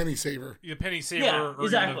the Penny Saver. The Penny Saver or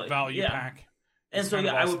exactly. the value pack. And so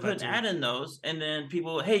I would put an ad in those, and then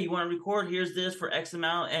people, hey, you want to record? Here's this for X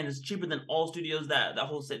amount, and it's cheaper than all studios that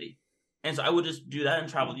whole city. And so I would just do that and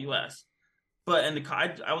travel the U.S. But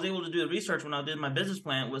I was able to do the research when I did my business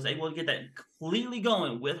plan, was able to get that completely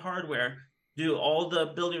going with hardware, do all the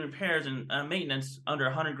building repairs and maintenance under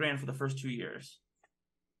 $100,000 for the first 2 years.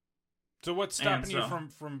 So what's stopping you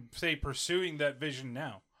from say pursuing that vision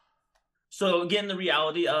now? So again, the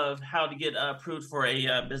reality of how to get approved for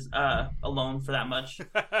a loan for that much.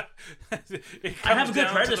 I have a good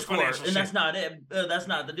credit score, and that's not it. That's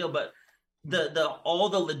not the deal. But all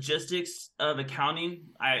the logistics of accounting,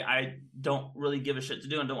 I don't really give a shit to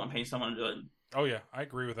do, and don't want to pay someone to do it. Oh yeah, I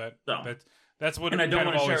agree with that. So that's what. And I don't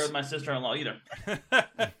want to share it with my sister-in-law either.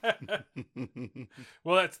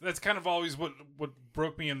 Well, that's kind of always what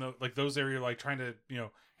broke me in those areas, like trying to,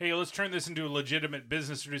 hey, let's turn this into a legitimate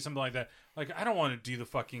business or do something like that. Like, I don't want to do the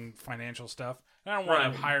fucking financial stuff. I don't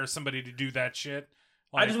want to hire somebody to do that shit.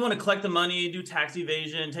 Like, I just want to collect the money, do tax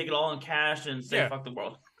evasion, take it all in cash, and say fuck the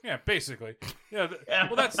world. Yeah, basically. Yeah.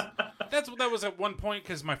 Well, that's what that was at one point,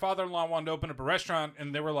 because my father-in-law wanted to open up a restaurant,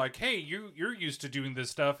 and they were like, "Hey, you're used to doing this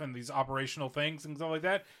stuff and these operational things and stuff like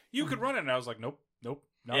that. You could run it." And I was like, "Nope,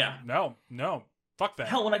 no, fuck that."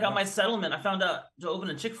 Hell, when I got my settlement, I found out to open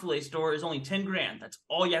a Chick-fil-A store is only $10,000. That's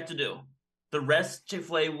all you have to do. The rest,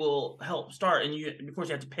 Chick-fil-A will help start, and of course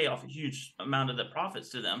you have to pay off a huge amount of the profits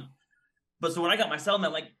to them. But so when I got my settlement,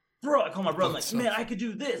 I'm like, bro, I call my brother, I'm like, man, I could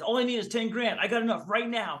do this. All I need is $10,000. I got enough right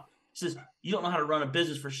now. He says, you don't know how to run a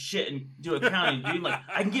business for shit and do accounting, dude. I'm like,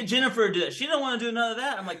 I can get Jennifer to do that. She don't want to do none of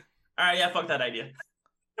that. I'm like, all right, yeah, fuck that idea.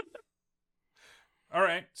 All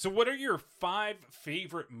right. So what are your 5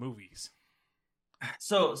 favorite movies?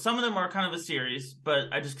 So some of them are kind of a series,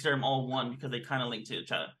 but I just consider them all one because they kind of link to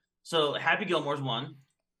each other. So Happy Gilmore's one.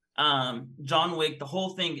 John Wick, the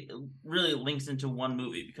whole thing really links into one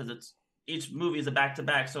movie because each movie is a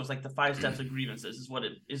back-to-back, so it's like the 5 steps of grievances is what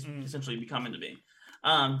it is essentially becoming to be.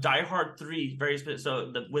 Die Hard 3,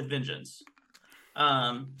 with Vengeance. Die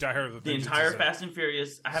Hard with the Vengeance entire Fast and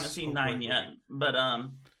Furious. I haven't seen 9 yet, but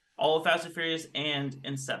all of Fast and Furious and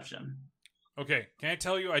Inception. Okay, can I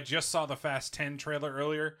tell you? I just saw the Fast 10 trailer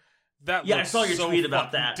earlier. I saw your tweet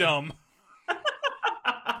about that. Dumb.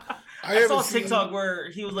 I saw TikTok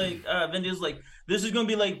where he was like, Vin Diesel was like, this is going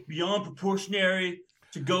to be like beyond proportionary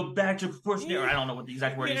to go back to proportionary. I don't know what the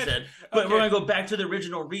exact word he said, but we're going to go back to the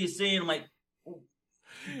original scene. I'm like,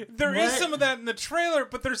 there is some of that in the trailer,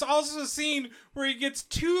 but there's also a scene where he gets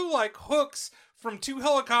 2 like hooks from 2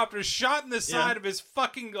 helicopters shot in the side of his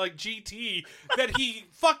fucking like GT that he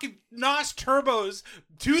fucking NOS turbos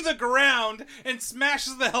to the ground and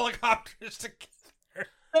smashes the helicopters together.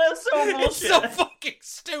 That's so bullshit. It's so fucking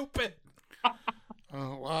stupid.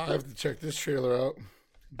 Oh, wow, I have to check this trailer out.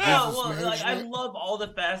 I love all the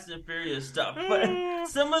Fast and Furious stuff, but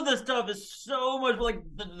some of the stuff is so much like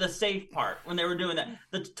the safe part when they were doing that.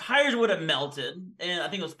 The tires would have melted, and I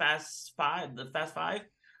think it was Fast 5,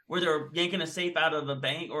 where they were yanking a safe out of a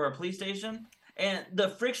bank or a police station, and the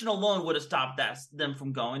friction alone would have stopped them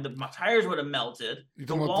from going. The tires would have melted.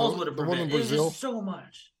 The walls would have prevented. It was just so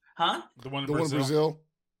much, huh? The one in Brazil.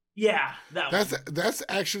 Yeah, that's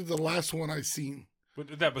actually the last one I've seen.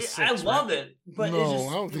 That was 6. I love it, but no, it's just,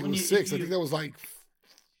 I don't think it was 6. I think that was like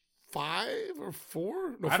 5 or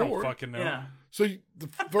 4. No, 4. I don't fucking know. Yeah. So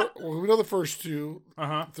we know the first 2.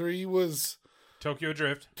 3 was Tokyo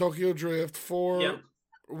Drift. 4. Yep.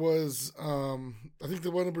 was, I think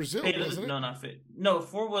the one in Brazil, Fate of the- wasn't it? No, not Fate. No,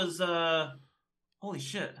 4 was holy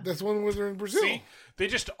shit. That's the one where they're in Brazil. See, they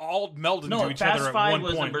just all melded No, into each Fast other at 5 one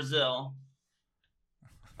was in point. Brazil.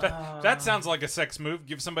 That sounds like a sex move.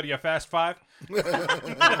 Give somebody a fast 5.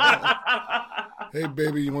 Hey,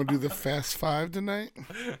 baby, you want to do the Fast 5 tonight?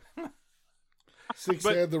 6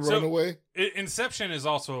 But- had the so- Runaway. Inception is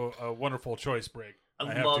also a wonderful choice, Brig.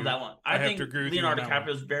 I have love to- that one. I I have think to agree with you Leonardo on that one.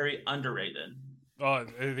 DiCaprio is very underrated. Oh, I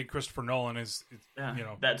think Christopher Nolan is, Yeah, you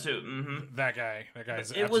know, that too. Mm-hmm. that guy. That guy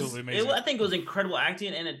is It was. absolutely amazing. I think it was incredible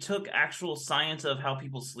acting, and it took actual science of how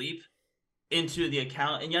people sleep into the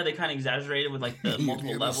account. And yeah, they kind of exaggerated with like the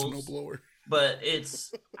multiple Yeah, the levels, snowblower. but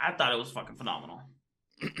it's. I thought it was fucking phenomenal.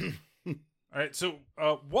 All right, so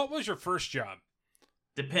what was your first job?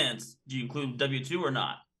 Depends. Do you include W-2 or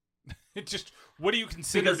not? It just, what do you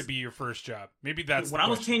consider Because- to be your first job? Maybe that's when the I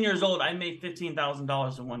was question. 10 years old, I made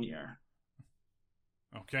 $15,000 in 1 year,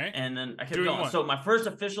 Okay. and then I kept Doing going. what? So my first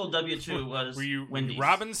official W-2 was Were you Wendy's.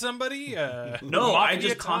 robbing somebody? No, I mafia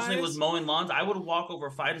just constantly ties? was mowing lawns. I would walk over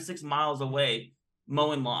 5 to 6 miles away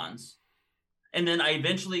mowing lawns. And then I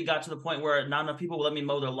eventually got to the point where not enough people would let me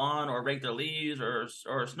mow their lawn or rake their leaves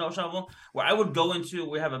or snow shovel. Where I would go into,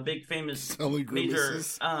 we have a big famous Selling major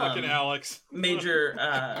grimaces. Fucking Alex.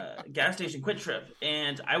 major gas station Quick Trip,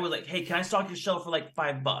 and I was like, "Hey, can I stock your shelf for like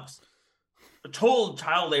 $5?" A total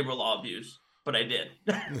child labor law abuse, but I did,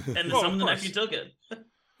 and then Well, some of of them course. actually took it.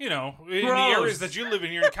 You know, in the Gross. areas that you live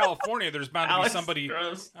in here in California, there's bound to be Alex, somebody.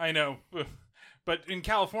 gross. I know. But in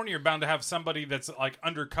California, you're bound to have somebody that's like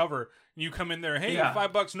undercover. You come in there, hey, Yeah.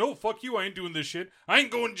 $5. No, fuck you. I ain't doing this shit. I ain't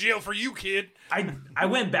going to jail for you, kid. I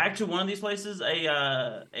went back to one of these places,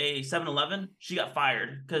 a 7-Eleven. She got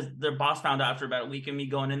fired because their boss found out after about a week of me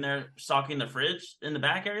going in there stocking the fridge in the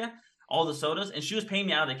back area, all the sodas, and she was paying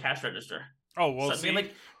me out of the cash register. Oh well, So I see, made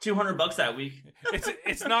like $200 that week.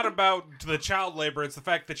 it's not about the child labor. It's the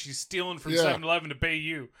fact that she's stealing from Yeah. 7-Eleven to pay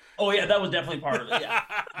you. Oh yeah, that was definitely part of it. Yeah,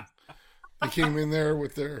 They came in there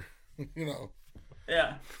with their, you know,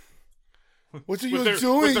 yeah. what are With you their,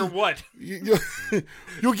 doing? with their what?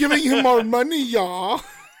 You're giving him our money, y'all.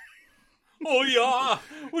 Oh yeah,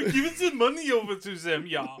 we're giving some money over to them,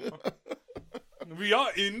 yeah. We are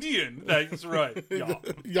Indian. That's right. Yeah.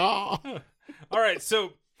 Yeah. All right,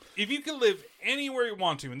 so if you could live anywhere you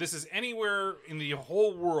want to, and this is anywhere in the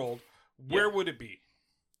whole world, where would it be?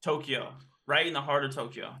 Tokyo, right in the heart of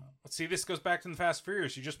Tokyo. Let's see, this goes back to the Fast and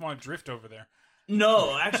Furious. You just want to drift over there.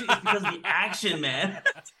 No, actually, it's because of the action, man.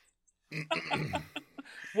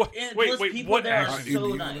 What? And Wait, plus people what there are action? so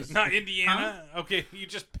Indiana. nice. Not Indiana? Okay, we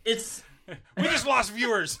just lost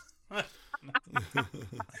viewers.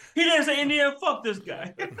 He didn't say India. Fuck this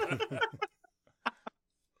guy.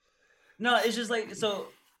 No, it's just like, so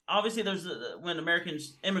obviously there's when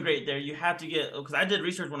Americans immigrate there, you have to get, because I did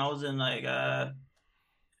research when I was in like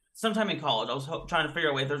sometime in college. I was trying to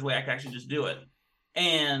figure out if there's a way I could actually just do it,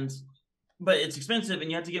 but it's expensive, and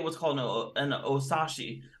you have to get what's called an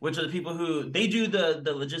osashi, which are the people who they do the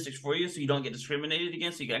logistics for you, so you don't get discriminated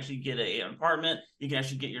against. So you can actually get an apartment, you can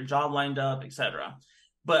actually get your job lined up, etc.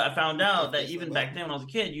 But I found out that even back then when I was a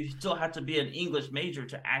kid, you still had to be an English major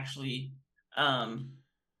to actually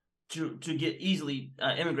to get easily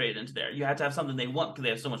immigrated into there. You had to have something they want because they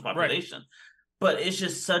have so much population. But it's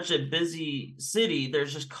just such a busy city.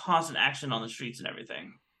 There's just constant action on the streets and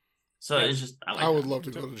everything. So Yeah. it's just I would love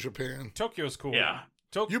to go to Japan. Tokyo's cool. Yeah.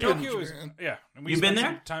 You've been Tokyo to is Japan. yeah. And we You've been spent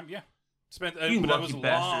there? some time. Yeah, spent. You but that was a lucky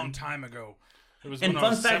bastard. long time ago. It was And when I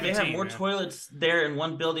fun was fact, they have 17, more man. toilets there in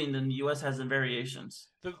one building than the U.S. has in variations.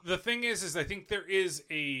 The thing is I think there is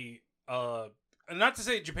a not to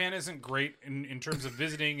say Japan isn't great in terms of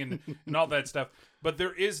visiting and all that stuff, but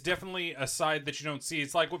there is definitely a side that you don't see.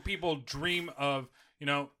 It's like what people dream of, you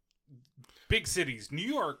know, big cities, New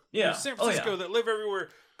York, Yeah. San Oh, Francisco, yeah. that live everywhere.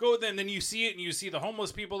 Go there, and then you see it, and you see the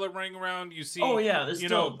homeless people that are running around. You see, Oh, yeah, there's you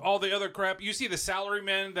know, still- all the other crap. You see the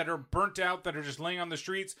salarymen that are burnt out, that are just laying on the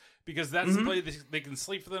streets because that's Mm-hmm. the place they can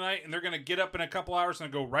sleep for the night, and they're going to get up in a couple hours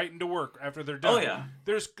and go right into work after they're done. Oh, yeah.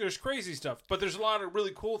 There's crazy stuff, but there's a lot of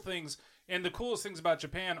really cool things, and the coolest things about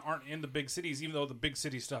Japan aren't in the big cities, even though the big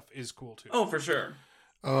city stuff is cool too. Oh, for sure.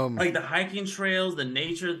 Like the hiking trails, the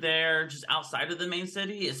nature there, just outside of the main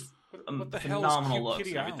city is What the hell is phenomenal Cute looks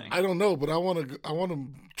Kitty and everything. I don't know, but I want to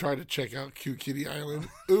try to check out Cute Kitty Island.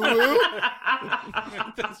 Ooh, ooh.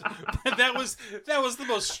 that was the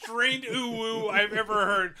most strained ooh woo I've ever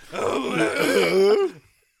heard.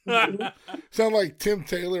 Sound like Tim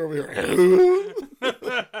Taylor over here.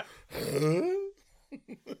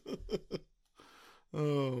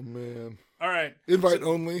 Oh man! All right, Invite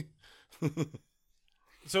only.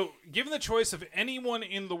 So, given the choice of anyone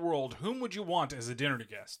in the world, whom would you want as a dinner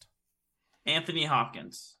guest? Anthony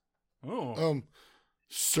Hopkins. Oh,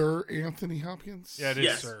 Sir Anthony Hopkins. yeah, it is,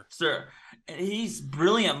 Yes, sir. And he's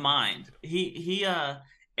brilliant mind. He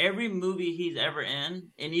every movie he's ever in,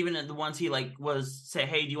 and even in the ones he like was say,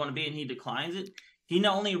 hey, do you want to be? And he declines it. He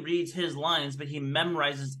not only reads his lines, but he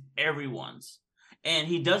memorizes everyone's, and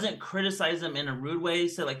he doesn't criticize them in a rude way.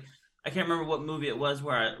 So like, I can't remember what movie it was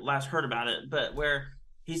where I last heard about it, but where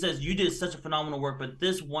he says, you did such a phenomenal work, but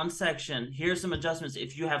this one section, here's some adjustments.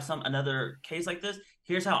 If you have another case like this,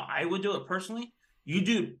 here's how I would do it personally. You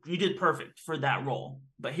did perfect for that role,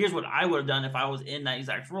 but here's what I would have done if I was in that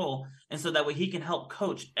exact role. And so that way he can help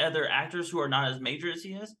coach other actors who are not as major as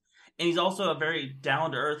he is. And he's also a very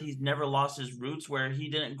down to earth. He's never lost his roots where he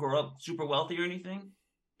didn't grow up super wealthy or anything.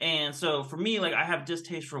 And so for me, like, I have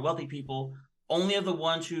distaste for wealthy people, only of the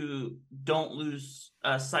ones who don't lose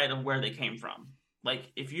sight of where they came from. Like,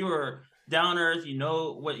 if you are down to earth, you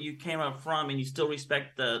know what you came up from, and you still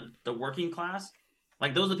respect the working class,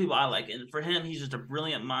 like, those are the people I like. And for him, he's just a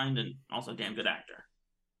brilliant mind and also a damn good actor.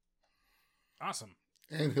 Awesome.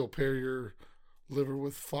 And he'll pair your liver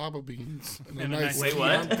with fava beans. And a And a nice nice- Wait,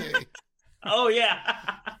 what? Chianti. Oh, yeah.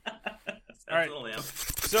 All right. Absolutely.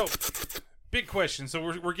 So, big question. So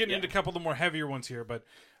we're getting Yeah. into a couple of the more heavier ones here, but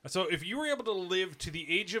so if you were able to live to the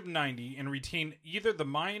age of 90 and retain either the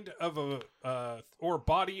mind of a or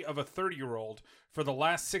body of a 30-year-old for the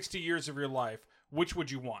last 60 years of your life, which would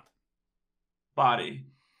you want? Body.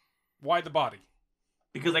 Why the body?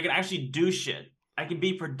 Because I can actually do shit. I can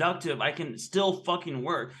be productive. I can still fucking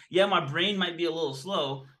work. Yeah, my brain might be a little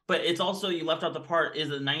slow, but it's also, you left out the part, is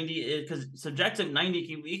a 90, because subjective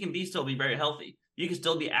 90, you can still be very healthy. You can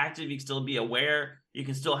still be active. You can still be aware. You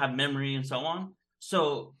can still have memory and so on.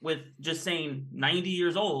 So with just saying 90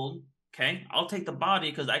 years old, okay, I'll take the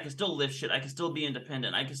body because I can still lift shit. I can still be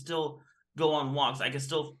independent. I can still go on walks. I can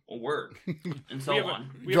still work and so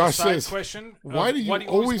on. We have a Josh side says, question. Why do you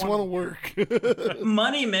always want to work?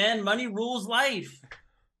 Money, man. Money rules life.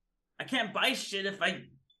 I can't buy shit if I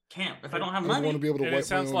don't have I money. want to be able to And wipe it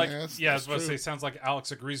sounds my own like, ass. yeah, I That's was about to true. say, sounds like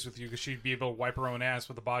Alex agrees with you because she'd be able to wipe her own ass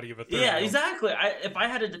with the body of a 30. Yeah, exactly. If I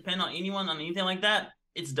had to depend on anyone on anything like that,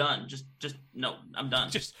 it's done. Just no, I'm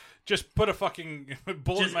done. Just put a fucking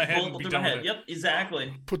bullet in my head and be done with it. Yep,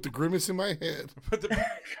 exactly. Put the grimace in my head. Put the-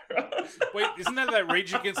 Wait, isn't that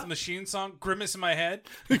Rage Against the Machine song? Grimace in my head?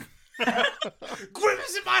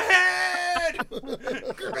 Grimace in my head!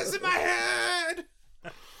 Grimace in my head!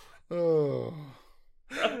 Oh.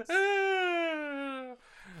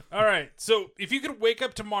 All right, so if you could wake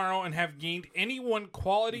up tomorrow and have gained any one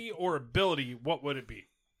quality or ability, what would it be?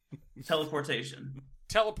 Teleportation.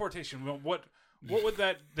 Teleportation. Well, what would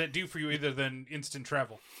that do for you other than instant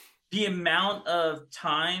travel? The amount of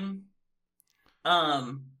time,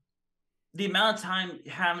 having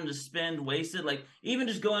to spend wasted, like even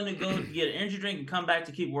just going to go get an energy drink and come back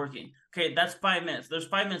to keep working. Okay, that's 5 minutes. There's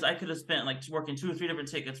 5 minutes I could have spent like working 2 or 3 different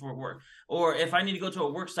tickets for work. Or if I need to go to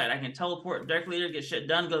a work site, I can teleport directly there, get shit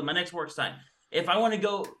done, go to my next work site. If I want to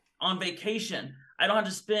go on vacation, I don't have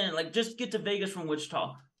to spend, like, just get to Vegas from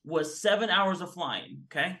Wichita was 7 hours of flying.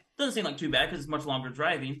 Okay, doesn't seem like too bad because it's much longer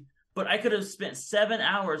driving, but I could have spent 7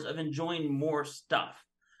 hours of enjoying more stuff.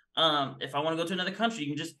 If I want to go to another country, you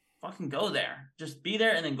can just fucking go there. Just be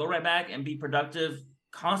there and then go right back and be productive,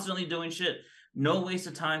 constantly doing shit. No waste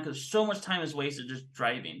of time because so much time is wasted just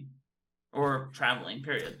driving or traveling,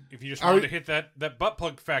 period. If you just wanted to hit that butt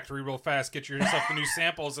plug factory real fast, get yourself the new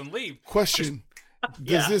samples and leave. Question.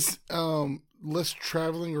 Yeah. Does this less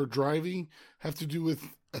traveling or driving have to do with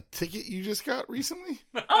a ticket you just got recently?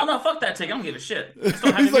 Oh no, fuck that ticket. I don't give a shit. I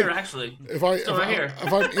still have He's it like, here actually. If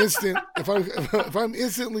I'm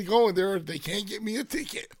instantly going there, they can't get me a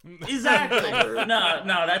ticket. Exactly. No,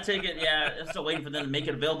 that ticket, yeah, I'm still waiting for them to make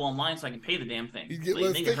it available online so I can pay the damn thing. You get Like,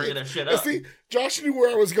 less they can hurry tickets. their shit Yeah, up. see, Josh knew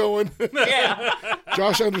where I was going. Yeah.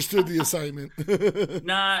 Josh understood the assignment.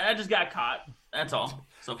 Nah, I just got caught. That's all.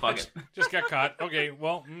 So fuck it. Just got caught. Okay,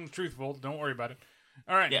 well, truthful. Don't worry about it.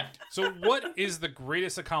 All right. Yeah. So what is the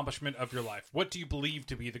greatest accomplishment of your life? What do you believe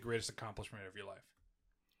to be the greatest accomplishment of your life?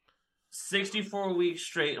 64 weeks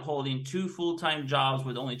straight holding 2 full-time jobs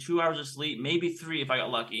with only 2 hours of sleep, maybe 3 if I got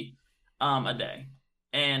lucky, a day.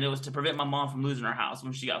 And it was to prevent my mom from losing her house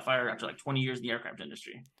when she got fired after like 20 years in the aircraft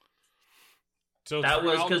industry. So That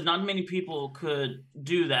was throughout- because not many people could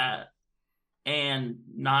do that and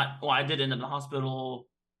not, well, I did end up in the hospital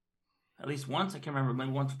at least once. I can't remember,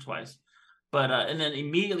 maybe once or twice. But, and then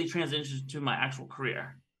immediately transitioned to my actual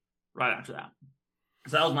career right after that.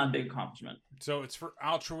 So that was my big accomplishment. So it's for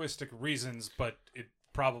altruistic reasons, but it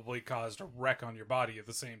probably caused a wreck on your body at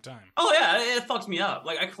the same time. Oh yeah, it fucks me up.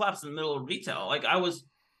 Like I collapsed in the middle of retail. Like I was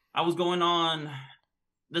going on.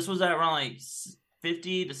 This was at around like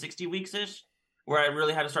 50 to 60 weeks ish, where I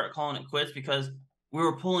really had to start calling it quits because we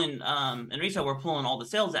were pulling in retail. We're pulling all the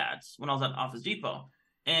sales ads when I was at Office Depot,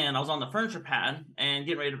 and I was on the furniture pad and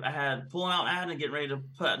getting ready to. I had pulling out ad and getting ready to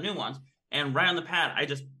put out new ones, and right on the pad, I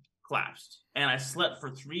just collapsed and I slept for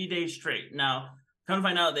 3 days straight. Now, come to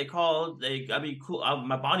find out, they called. They got me cool.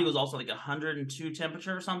 My body was also like 102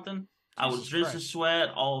 temperature or something. I was drenched in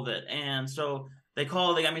sweat, all of it, and so. They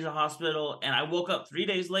called, they got me to the hospital, and I woke up 3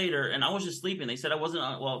 days later, and I was just sleeping. They said I wasn't,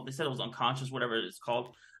 they said I was unconscious, whatever it's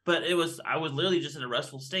called. But I was literally just in a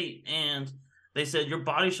restful state. And they said, your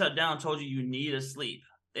body shut down, told you need to sleep.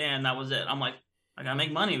 And that was it. I'm like, I got to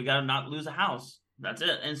make money. We got to not lose a house. That's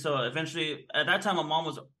it. And so eventually, at that time, my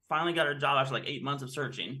mom finally got her job after like 8 months of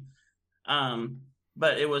searching.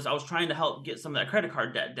 But I was trying to help get some of that credit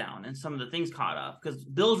card debt down and some of the things caught up because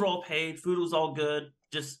bills were all paid, food was all good,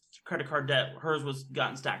 just credit card debt, hers was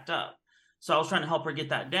gotten stacked up. So I was trying to help her get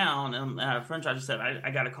that down. And a friend just said, I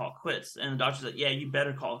got to call quits. And the doctor said, yeah, you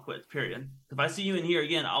better call quits, period. If I see you in here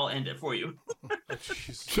again, I'll end it for you.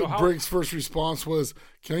 So Briggs' first response was,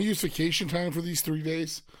 can I use vacation time for these 3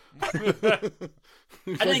 days? I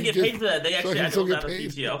didn't get paid for that. They actually had to out of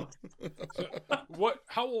PTO.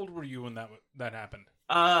 How old were you when that happened?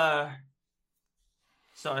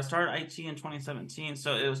 So I started IT in 2017,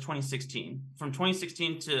 so it was 2016. From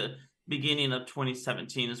 2016 to beginning of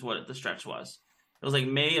 2017 is what the stretch was. It was like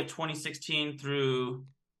May of 2016 through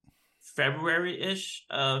February-ish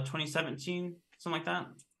of 2017, something like that.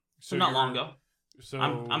 So not long ago. So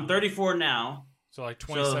I'm 34 now. So like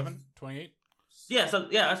 27, 28? Yeah,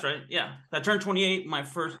 that's right. Yeah. I turned 28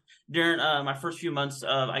 during my first few months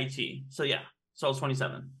of IT. So yeah. So I was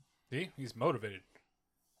 27. See? He's motivated.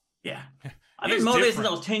 Yeah. I've been motivated since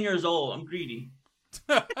I was 10 years old. I'm greedy.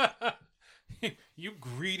 You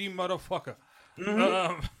greedy motherfucker.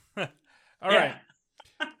 Mm-hmm. All right.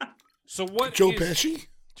 So what Joe Pesci?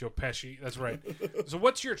 Joe Pesci, that's right. So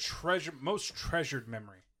what's your most treasured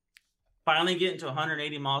memory? Finally getting to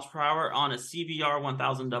 180 miles per hour on a CBR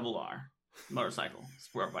 1000 RR motorcycle,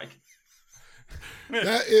 sport bike.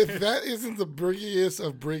 If that isn't the briggiest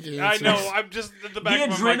of brig answers. I know. I'm just at the back the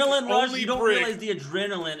of my adrenaline mind, rush. You don't realize the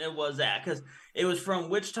adrenaline it was at because it was from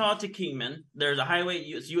Wichita to Kingman. There's a highway.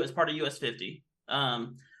 It's part of US 50.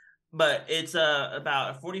 But it's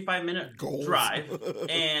about a 45-minute drive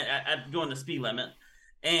and at going the speed limit.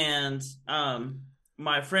 And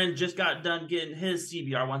my friend just got done getting his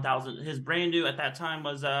CBR 1000. His brand new at that time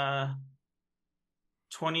was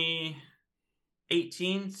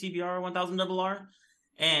 2018 CBR 1000 RR,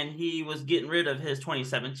 and he was getting rid of his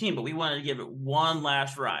 2017, but we wanted to give it one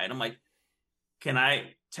last ride. I'm like, can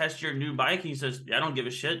I test your new bike? He says, yeah, I don't give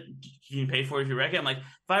a shit. Can you pay for it if you wreck it? I'm like,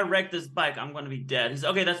 if I wreck this bike, I'm going to be dead. He said,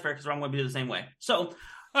 okay, that's fair because I'm going to be the same way. So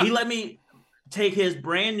he let me take his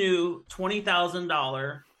brand new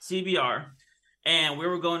 $20,000 CBR, and we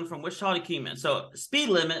were going from Wichita to Kingman. So speed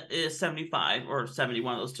limit is 75 or 70,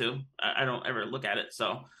 one of those two. I don't ever look at it.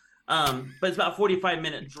 So, but it's about a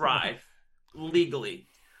 45-minute drive legally.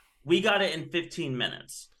 We got it in 15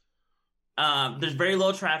 minutes. There's very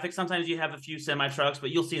low traffic. Sometimes you have a few semi trucks,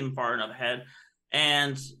 but you'll see them far enough ahead.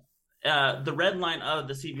 And the red line of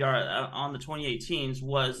the CBR on the 2018s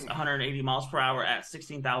was 180 miles per hour at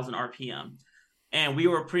 16,000 RPM. And we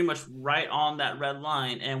were pretty much right on that red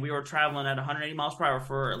line, and we were traveling at 180 miles per hour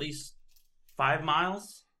for at least 5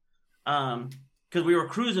 miles. Because we were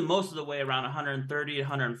cruising most of the way around 130 to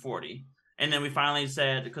 140. And then we finally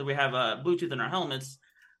said, because we have Bluetooth in our helmets,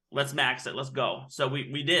 let's max it, let's go. So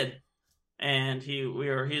we did. And he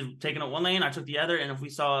was taking up one lane, I took the other, and if we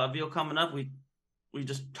saw a vehicle coming up, we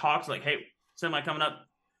just talked like, hey, semi coming up,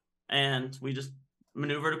 and we just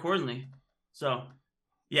maneuvered accordingly. So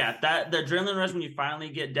yeah, the adrenaline rush when you finally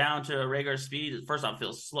get down to a regular speed, first off,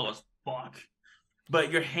 feels slow as fuck. But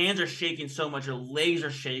your hands are shaking so much, your legs are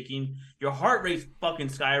shaking, your heart rate's fucking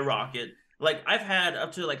skyrocket. Like I've had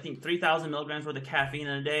up to like I think 3,000 milligrams worth of caffeine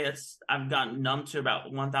in a day. I've gotten numb to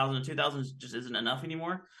about 1,000 to 2,000. Just isn't enough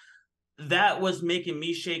anymore. That was making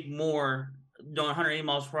me shake more doing 180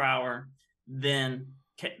 miles per hour than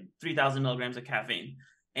 3,000 milligrams of caffeine.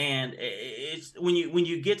 And it's when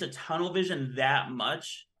you get to tunnel vision that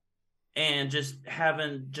much, and it's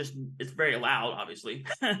very loud, obviously.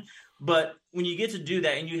 But when you get to do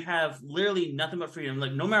that and you have literally nothing but freedom,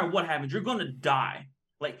 like no matter what happens, you're going to die.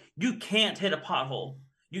 Like you can't hit a pothole.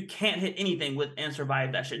 You can't hit anything and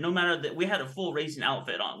survive that shit. No matter that, we had a full racing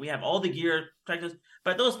outfit on. We have all the gear protectors,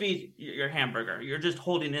 but at those speeds, you're a hamburger. You're just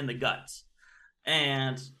holding in the guts.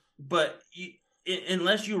 But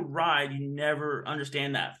unless you ride, you never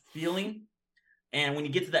understand that feeling. And when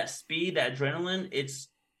you get to that speed, that adrenaline, it's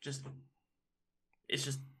just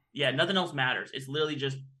nothing else matters. It's literally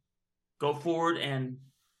just go forward and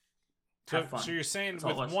have fun. So you're saying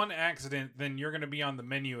with one accident, then you're going to be on the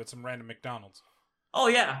menu at some random McDonald's. Oh,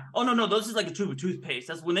 yeah. Oh, no. This is like a tube of toothpaste.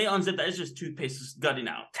 That's when they unzip that. It's just toothpaste just gutting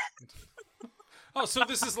out. Oh, so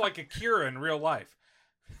this is like a Kira in real life.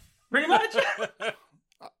 Pretty much.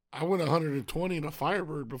 I went 120 in a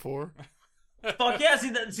Firebird before. Fuck yeah.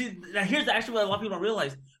 See, now here's actually what a lot of people don't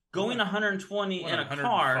realize. Going 120 in a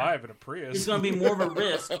car in a Prius is going to be more of a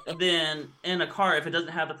risk than in a car if it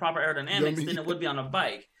doesn't have the proper aerodynamics than it would be on a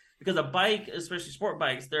bike. Because a bike, especially sport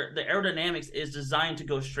bikes, the aerodynamics is designed to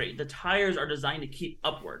go straight. The tires are designed to keep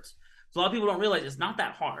upwards. So a lot of people don't realize it's not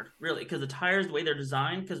that hard, really, because the tires, the way they're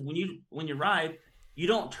designed, because when you ride, you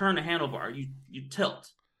don't turn a handlebar, you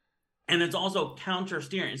tilt. And it's also counter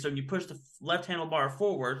steering. So when you push the left handlebar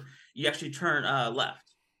forward, you actually turn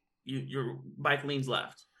left. Your bike leans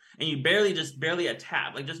left. And you barely a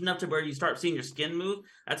tap, like just enough to where you start seeing your skin move.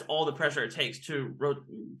 That's all the pressure it takes to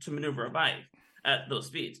maneuver a bike at those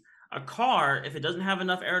speeds. A car, if it doesn't have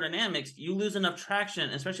enough aerodynamics, you lose enough traction,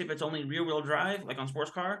 especially if it's only rear-wheel drive, like on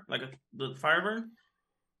sports car, like the Firebird.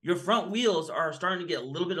 Your front wheels are starting to get a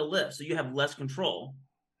little bit of lift, so you have less control.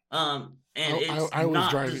 And it's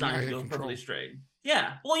not designed to go perfectly straight.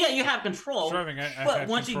 Yeah. Well, yeah, you have control. But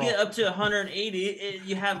once you get up to 180,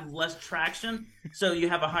 you have less traction, so you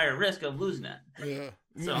have a higher risk of losing it. Yeah.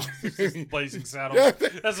 So Blazing Saddles. Yeah.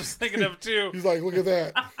 That's what I was thinking of too. He's like, look at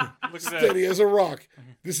that. Steady as a rock.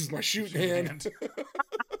 This is my shooting hand.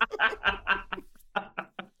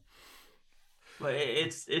 But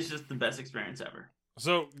it's just the best experience ever.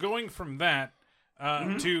 So going from that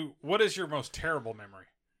to what is your most terrible memory?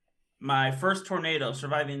 My first tornado,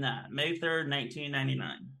 surviving that, May 3rd,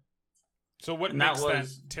 1999. So what makes that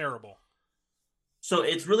terrible? So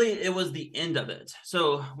it was the end of it.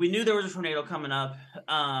 So we knew there was a tornado coming up.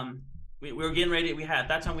 We were getting ready. At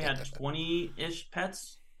that time we had 20-ish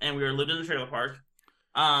pets, and we were living in the trailer park.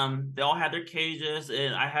 They all had their cages,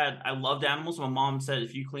 and I loved animals. So my mom said,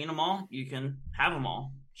 if you clean them all, you can have them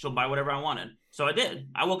all. She'll buy whatever I wanted. So I did.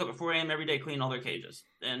 I woke up at 4 a.m. every day, clean all their cages,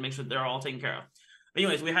 and make sure they're all taken care of. But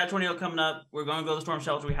anyways, we had a tornado coming up. We're going to go to the storm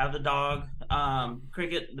shelter. We have the dog,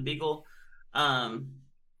 Cricket, the beagle, on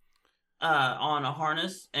a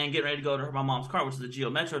harness and getting ready to go to my mom's car, which is the Geo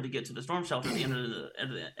Metro, to get to the storm shelter at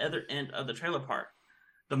the other end of the trailer park.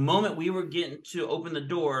 The moment we were getting to open the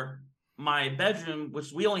door, my bedroom,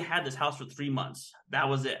 which we only had this house for 3 months. That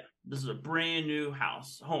was it. This is a brand new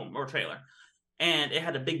house, home or trailer. And it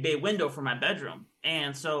had a big bay window for my bedroom.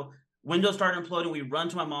 And so windows started imploding. We run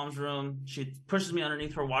to my mom's room. She pushes me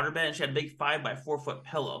underneath her waterbed, and she had a big 5x4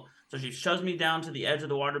 pillow. So she shoves me down to the edge of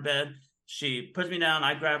the waterbed. She puts me down.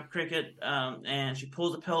 I grab Cricket, and she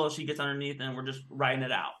pulls the pillow. She gets underneath, and we're just riding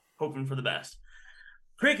it out, hoping for the best.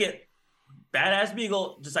 Cricket, badass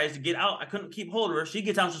beagle, decides to get out. I couldn't keep hold of her. She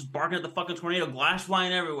gets out, just barking at the fucking tornado, glass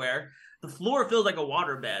flying everywhere. The floor feels like a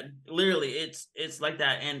waterbed. Literally, it's like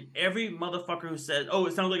that. And every motherfucker who says, "Oh,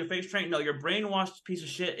 it sounds like a freight train," no, you're brainwashed piece of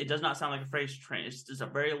shit. It does not sound like a freight train. It's just a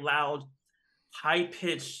very loud,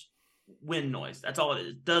 high-pitched wind noise. That's all it is.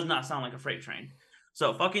 It does not sound like a freight train.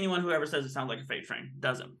 So fuck anyone who ever says it sounds like a freight train. It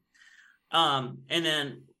doesn't. And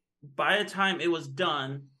then by the time it was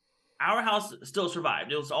done, our house still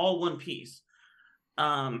survived. It was all one piece.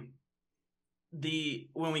 When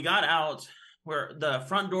we got out, where the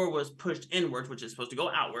front door was pushed inwards, which is supposed to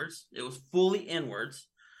go outwards, it was fully inwards.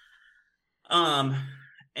 The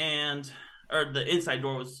inside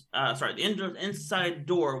door was the inside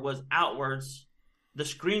door was outwards. The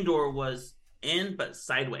screen door was in but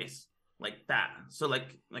sideways, like that. So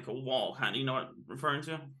like a wall kind of, you know what I'm referring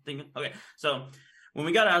to? Okay. So when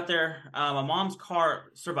we got out there, my mom's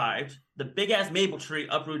car survived. The big ass maple tree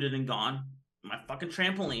uprooted and gone. My fucking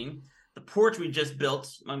trampoline, the porch we just built,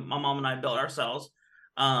 my mom and I built ourselves,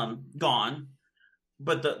 gone.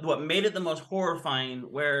 But what made it the most horrifying,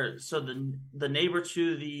 the neighbor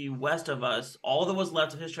to the west of us, all that was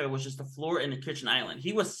left of his trailer was just the floor and the kitchen island.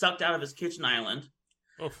 He was sucked out of his kitchen island.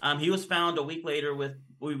 He was found a week later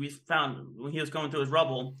we found when he was going through his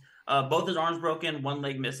rubble, both his arms broken, one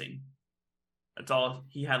leg missing. That's all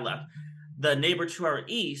he had left. The neighbor to our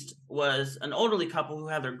east was an elderly couple who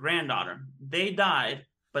had their granddaughter. They died,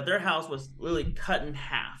 but their house was literally cut in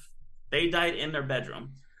half. They died in their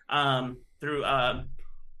bedroom through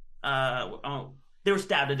they were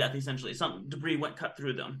stabbed to death, essentially. Some debris cut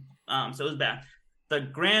through them. So it was bad. The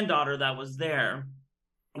granddaughter that was there,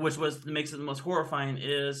 which makes it the most horrifying,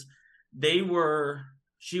 is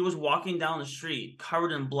she was walking down the street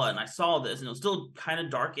covered in blood, and I saw this, and it was still kind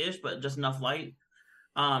of darkish, but just enough light.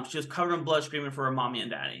 She was covered in blood, screaming for her mommy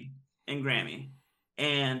and daddy and Grammy,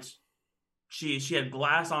 and she had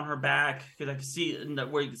glass on her back because I could see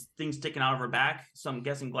where things sticking out of her back. So I'm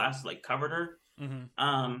guessing glass like covered her.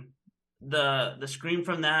 Mm-hmm. The scream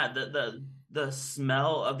from that, the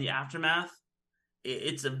smell of the aftermath.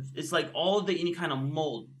 It's like all of any kind of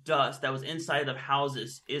mold, dust that was inside of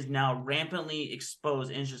houses is now rampantly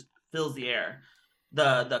exposed and just fills the air.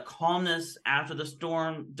 The calmness after the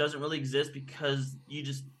storm doesn't really exist because you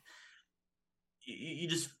just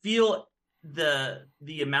feel the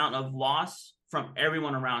amount of loss from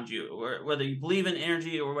everyone around you, or whether you believe in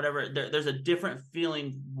energy or whatever. There's a different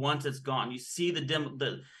feeling once it's gone. You see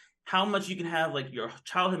the how much you can have like your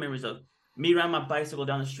childhood memories of me riding my bicycle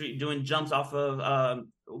down the street, doing jumps off of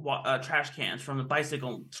trash cans from the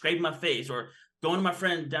bicycle, scraping my face, or going to my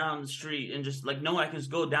friend down the street and just like knowing I can just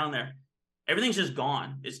go down there. Everything's just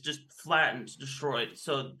gone. It's just flat and destroyed.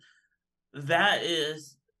 So that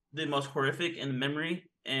is the most horrific in memory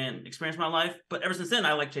and experience of my life. But ever since then,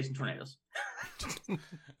 I like chasing tornadoes.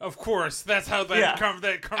 Of course, that's how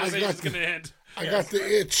that conversation is going to end. I got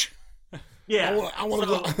the itch. Yeah, I want to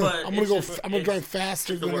go. I'm gonna drive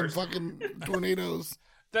faster than the fucking tornadoes.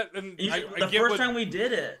 The first time we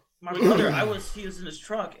did it, my brother, he was in his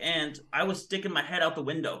truck, and I was sticking my head out the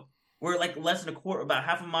window. We're like less than about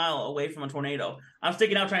half a mile away from a tornado. I'm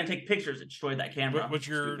sticking out trying to take pictures. It destroyed that camera. Was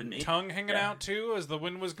your tongue hanging out too as the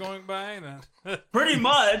wind was going by? Pretty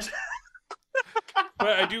much.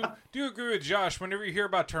 But I do agree with Josh. Whenever you hear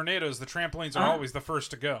about tornadoes, the trampolines are always the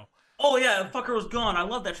first to go. Oh yeah, the fucker was gone. I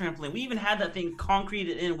love that trampoline. We even had that thing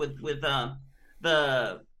concreted in with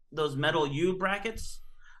those metal U brackets.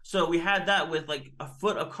 So we had that with like a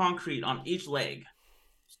foot of concrete on each leg.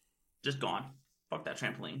 Just gone. Fuck that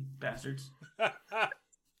trampoline, bastards. Do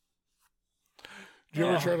you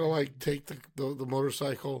ever try to like take the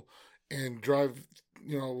motorcycle and drive?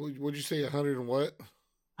 You know, what'd you say? 100 and what?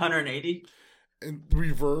 180. And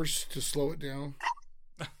reverse to slow it down.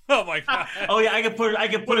 Oh my god! Oh yeah, I can push.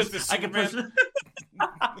 just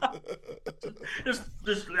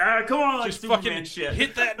come on, like just Superman fucking shit.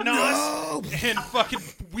 Hit that nos and fucking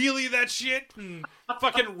wheelie that shit and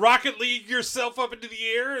fucking Rocket League yourself up into the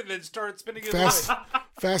air and then start spinning it. Fast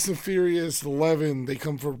and Furious 11. They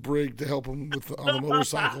come for Brig to help him on the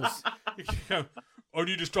motorcycles. I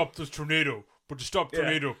need to stop this tornado, but to stop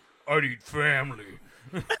tornado, I need family.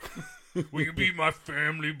 Will you be my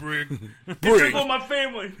family, Brig? Brig, my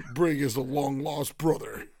family. Brig is a long-lost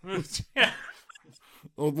brother. A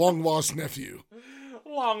long-lost nephew.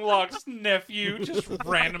 Long-lost nephew, just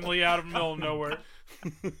randomly out of the middle of nowhere.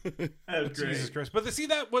 That's great. Jesus Christ. But see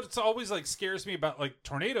that what's always like scares me about like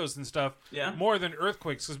tornadoes and stuff more than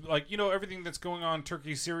earthquakes, because like, you know, everything that's going on in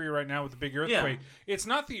Turkey, Syria right now with the big earthquake, it's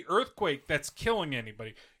not the earthquake that's killing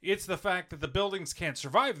anybody. It's the fact that the buildings can't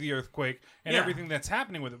survive the earthquake and everything that's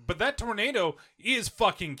happening with it. But that tornado is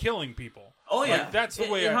fucking killing people. Oh yeah, like, that's the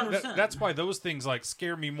way. That's why those things like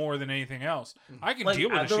scare me more than anything else. I can deal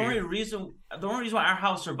with the only reason why our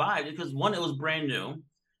house survived is because one, it was brand new.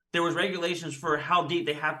 There was regulations for how deep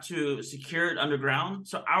they have to secure it underground.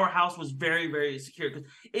 So our house was very, very secure because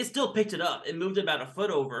it still picked it up. It moved it about a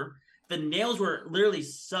foot over. The nails were literally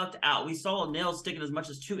sucked out. We saw nails sticking as much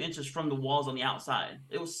as 2 inches from the walls on the outside.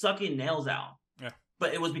 It was sucking nails out. Yeah.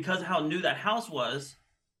 But it was because of how new that house was.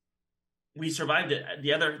 We survived it.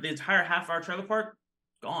 The entire half of our trailer park,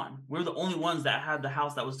 gone. We were the only ones that had the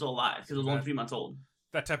house that was still alive because it was only 3 months old.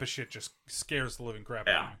 That type of shit just scares the living crap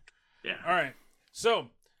out of me. Yeah. All right. So,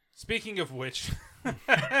 speaking of which,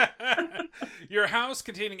 your house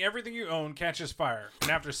containing everything you own catches fire.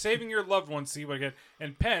 And after saving your loved ones,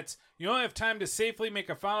 and pets, you only have time to safely make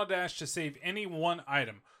a final dash to save any one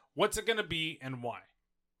item. What's it going to be and why?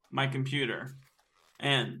 My computer.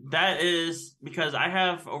 And that is because I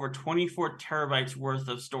have over 24 terabytes worth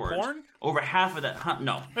of storage. Porn? Over half of that.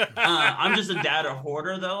 No. I'm just a data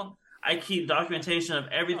hoarder, though. I keep documentation of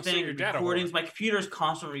everything, recordings. My computer is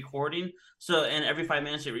constantly recording, and every 5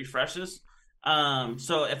 minutes it refreshes.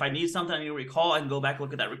 So if I need something I need to recall, I can go back,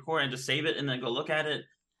 look at that record, and just save it, and then go look at it.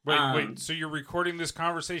 Wait. So you're recording this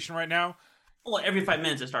conversation right now? Well, every 5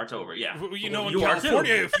 minutes it starts over. Yeah. Well, in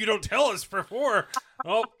California, if you don't tell us before,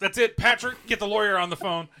 that's it. Patrick, get the lawyer on the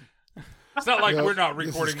phone. It's not like we're not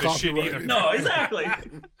recording this shit either. No, exactly.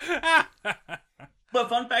 But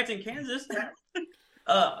fun fact in Kansas.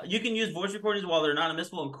 You can use voice recordings while they're not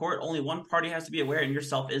admissible in court. Only one party has to be aware, and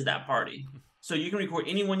yourself is that party. So you can record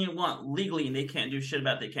anyone you want legally, and they can't do shit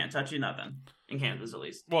about it. They can't touch you, nothing. In Kansas, at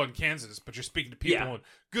least. Well, in Kansas, but you're speaking to people in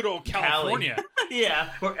good old California. Yeah,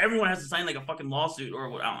 or everyone has to sign like a fucking lawsuit or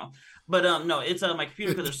what, I don't know. But no, it's my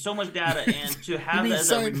computer because there's so much data, and to have mean that as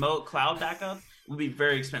signed- a remote cloud backup would be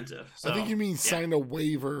very expensive. So, I think you mean yeah. sign a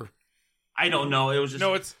waiver. I don't know. It was just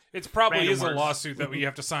No, it's probably random is a words. lawsuit that we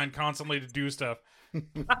have to sign constantly to do stuff.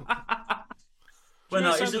 But you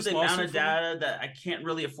no, guys it's have just the this amount lawsuit of for me? data that I can't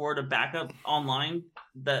really afford to back up online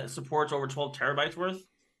that supports over 12 terabytes worth.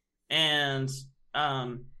 And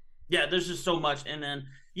yeah, there's just so much. And then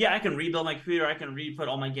I can rebuild my computer, I can re-put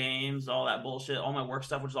all my games, all that bullshit, all my work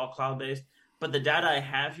stuff, which is all cloud based. But the data I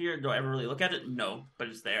have here, do I ever really look at it? No, but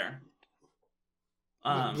it's there.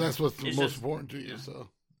 That's what's the it's most just- important to you. So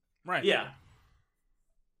Right. Yeah.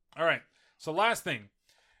 All right. So last thing.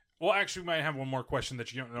 Well, actually, we might have one more question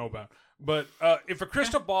that you don't know about. But if a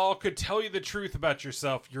crystal ball could tell you the truth about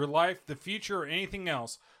yourself, your life, the future, or anything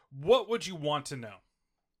else, what would you want to know?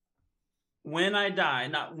 When I die,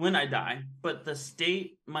 not when I die, but the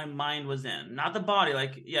state my mind was in, not the body.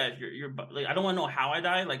 Like, yeah, if you're like, I don't want to know how I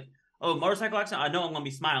die. Like, oh, motorcycle accident, I know I'm gonna be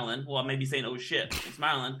smiling. Well, I may be saying, oh shit, I'm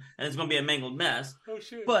smiling, and it's gonna be a mangled mess. Oh,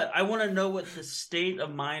 shit. But I want to know what the state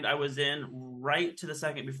of mind I was in right to the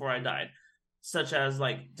second before I died. Such as,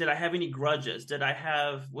 like, did I have any grudges?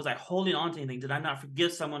 Was I holding on to anything? Did I not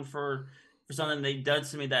forgive someone for something they did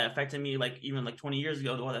to me that affected me, like, even like 20 years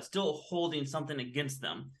ago? Was I still holding something against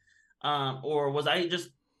them? Or was I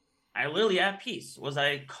literally at peace? Was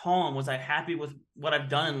I calm? Was I happy with what I've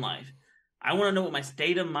done in life? I want to know what my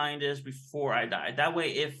state of mind is before I die. That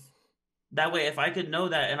way, if I could know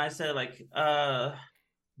that, and I said, like, one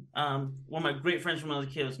of my great friends from when I was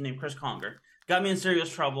a kid was named Chris Conger. Got me in serious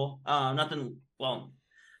trouble.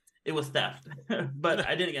 It was theft, but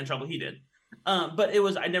I didn't get in trouble. He did. But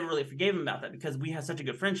I never really forgave him about that because we had such a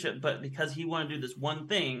good friendship. But because he wanted to do this one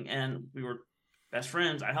thing and we were best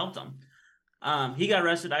friends, I helped him. He got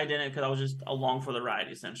arrested. I didn't because I was just along for the ride,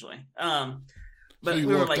 essentially. But so you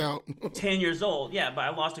we were walked like out. 10 years old. Yeah, but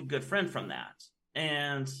I lost a good friend from that.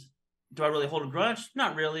 And do I really hold a grudge?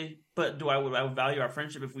 Not really. But I would value our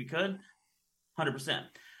friendship if we could? 100%.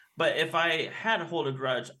 But if I had to hold a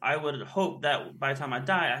grudge, I would hope that by the time I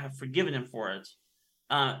die, I have forgiven him for it.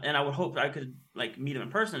 And I would hope I could, like, meet him in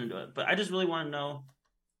person and do it. But I just really want to know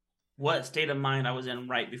what state of mind I was in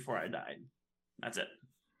right before I died. That's it.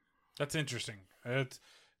 That's interesting.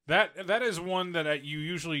 That is one that you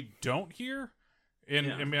usually don't hear. And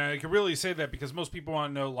Yeah. I mean, I can really say that because most people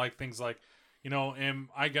want to know, like, things like, you know, am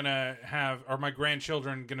I gonna are my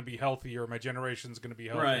grandchildren gonna be healthy, or my generation's gonna be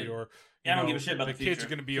healthy, Right. or Yeah, I don't give a shit about the the kids future. are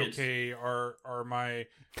gonna be Kids. okay, are my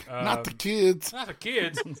Not the kids. not the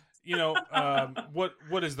kids. You know,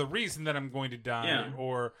 what is the reason that I'm going to die, Yeah.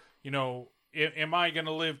 or you know, am I going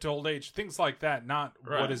to live to old age? Things like that. Not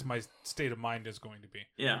Right. what is my state of mind is going to be.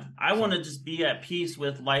 Yeah. I want to just be at peace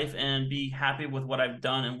with life and be happy with what I've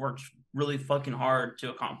done and worked really fucking hard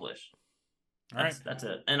to accomplish. All right. That's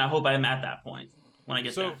it. And I hope I'm at that point when I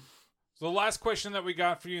get So there. the last question that we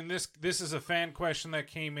got for you, and this is a fan question that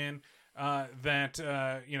came in that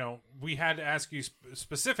you know, we had to ask you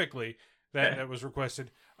specifically that, Okay. that was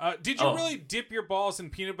requested. Did you Oh. really dip your balls in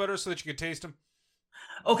peanut butter so that you could taste them?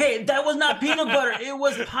 Okay, that was not peanut butter. It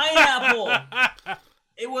was pineapple.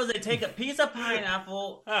 It was take a piece of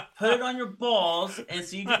pineapple, put it on your balls, and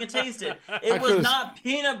see if you can taste it. It I was could've- not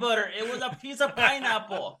peanut butter. It was a piece of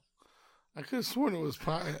pineapple. I could have sworn it was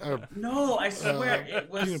pie. No, I swear it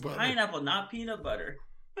was peanut butter. pineapple, not peanut butter.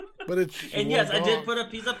 But it's. And yes, I did put a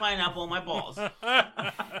piece of pineapple on my balls. And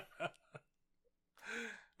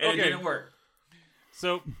it Okay. didn't work.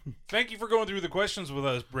 So thank you for going through the questions with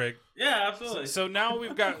us, Brig. Yeah, absolutely. So now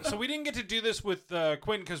we've got. So we didn't get to do this with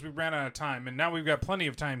Quentin because we ran out of time, and now we've got plenty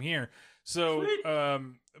of time here. So,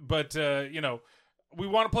 Sweet. you know, we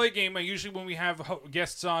want to play a game. Usually, when we have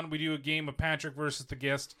guests on, we do a game of Patrick versus the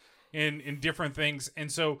guest in different things.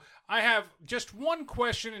 And so, I have just one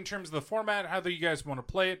question in terms of the format. How do you guys want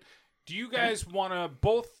to play it? Do you guys want to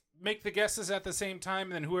both make the guesses at the same time,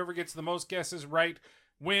 and then whoever gets the most guesses right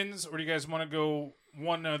wins, or do you guys want to go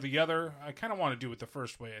one or the other? I kind of want to do it the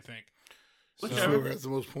first way, I think. Whichever. Whoever has the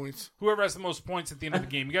most points. Whoever has the most points at the end of the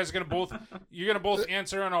game, you guys are gonna both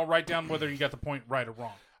answer, and I'll write down whether you got the point right or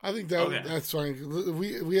wrong. I think that Okay. that's fine.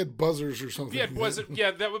 We had buzzers or something.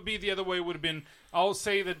 Yeah, that would be the other way. Would have been I'll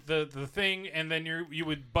say that the thing, and then you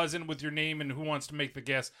would buzz in with your name and who wants to make the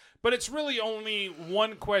guess. But it's really only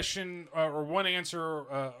one question or one answer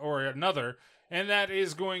or another, and that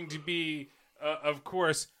is going to be, of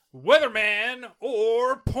course, weatherman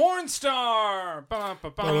or porn star. Wait, are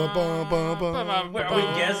we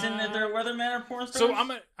guessing if they're a weatherman or porn stars? So I'm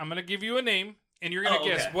gonna give you a name, and you're gonna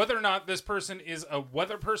guess okay. whether or not this person is a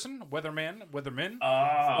weather person, weatherman,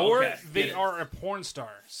 Or or they are a porn star.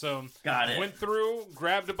 So Got it. went through,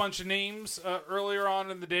 grabbed a bunch of names earlier on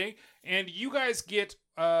in the day, and you guys get,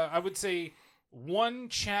 I would say, one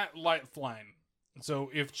chat lifeline. So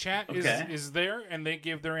if chat is there and they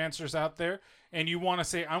give their answers out there, and you want to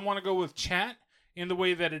say, I want to go with chat in the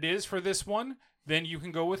way that it is for this one, then you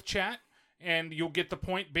can go with chat, and you'll get the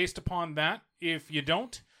point based upon that. If you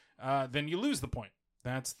don't, then you lose the point.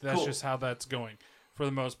 That's Cool. just how that's going for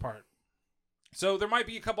the most part. So there might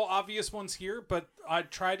be a couple obvious ones here, but I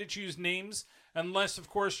try to choose names unless, of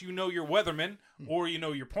course, you know your weathermen or you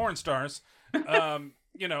know your porn stars.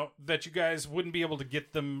 That you guys wouldn't be able to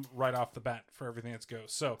get them right off the bat for everything that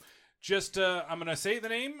goes. So just I'm gonna say the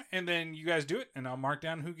name and then you guys do it, and I'll mark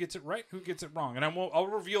down who gets it right, who gets it wrong, and I'll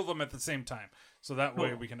reveal them at the same time. So that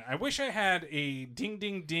way we can. I wish I had a ding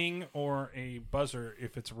ding ding or a buzzer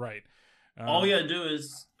if it's right. All you gotta do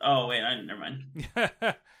is. Oh wait, never mind.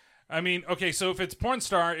 I mean, okay, so if it's porn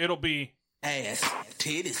star, it'll be ass,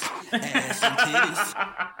 titties, ass and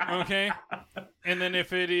titties. okay, and then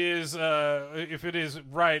if it is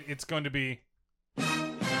right, it's going to be.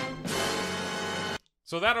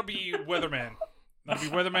 So that'll be weatherman. That'll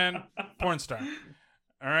be weatherman, porn star.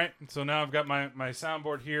 All right, so now I've got my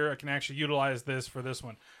soundboard here. I can actually utilize this for this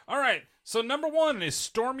one. All right, so number one is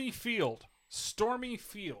Stormy Field. Stormy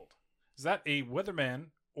Field. Is that a weatherman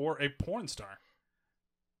or a porn star?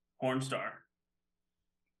 Porn star.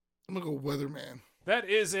 I'm gonna go weatherman. That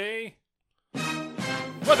is a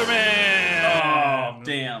weatherman. Oh,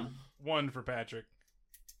 damn. 1 for Patrick.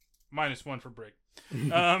 -1 for Brig.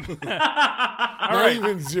 Not right.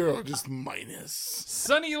 even 0, just minus.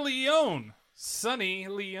 Sunny Leone. Sunny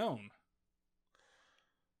Leone.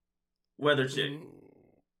 Weather chick.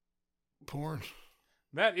 Porn.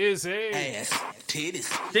 That is a Ass, titties.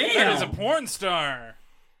 Damn. that is a porn star.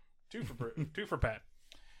 2 for Pat.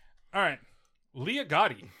 All right, Leah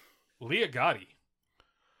Gotti. Leah Gotti.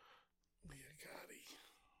 Leah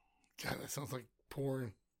Gotti. God, that sounds like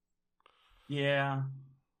porn. Yeah.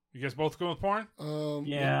 You guys both going with porn?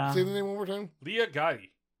 Yeah. Say the name one more time. Leah Gotti.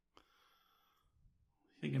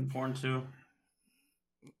 Thinking porn too.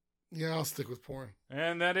 Yeah, I'll stick with porn.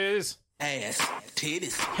 And that is Ass,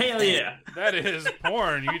 titties. Hell yeah. that is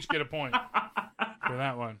porn. You each get a point for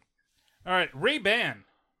that one. All right, Ray-Ban.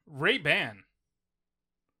 Ray-Ban.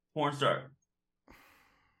 Porn star.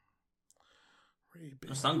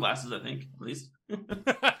 Ray-Ban. Sunglasses, I think, at least.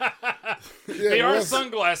 They are that's-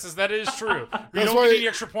 sunglasses. That is true. We That's don't why- get any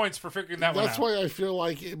extra points for figuring that one out. That's why I feel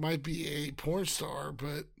like it might be a porn star,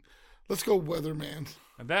 but let's go weatherman.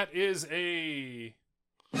 And that is a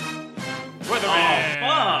weatherman.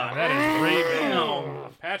 fuck. That is Ray-Ban. No.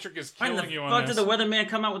 Patrick is Why killing the you fuck on did this. the weatherman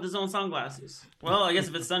come out with his own sunglasses? Well, I guess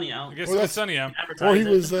if it's sunny out. I guess Well, that's that's- sunny out. Advertise Or he it.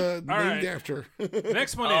 was named right. after.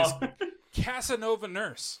 Next one is Casanova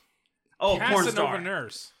Nurse. Oh, porn Casanova star.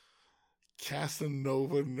 Nurse.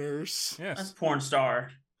 Casanova Nurse. Yes. That's porn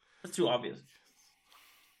star. That's too obvious.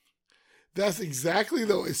 That's exactly,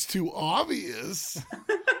 though. It's too obvious.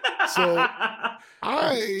 So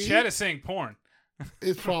Chad is saying porn.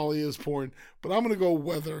 it probably is porn, but I'm going to go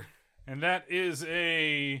weather. And that is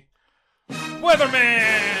a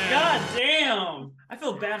weatherman. God damn! I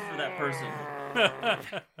feel bad for that person.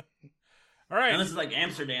 All right. And this is like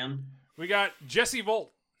Amsterdam. We got Jesse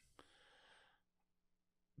Volt.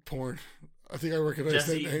 Porn. I think I recognize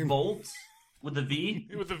Jesse that name. Bolt with a V.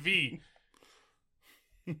 With a V.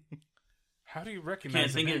 How do you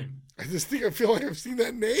recognize Can't think the of name? I feel like I've seen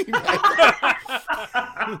that name.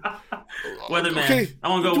 Weatherman. Okay, I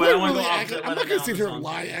want to go. do I I want to really go act, opposite I'm not Weatherman going to on sit this here and one.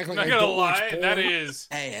 lie, act like Not I gonna don't watch lie, porn. that is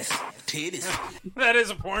Ass, titties. that is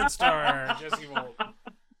a porn star, Jesse Volt.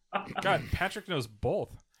 God, Patrick knows both.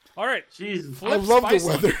 All right, Jesus. Flip I love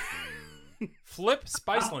Spiceland. the weather. Flip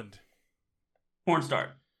Spiceland. Porn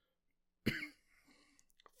star.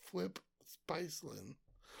 Flip Spiceland.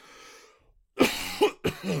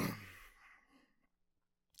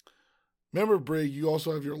 Remember, Brig, you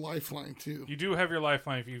also have your lifeline, too. You do have your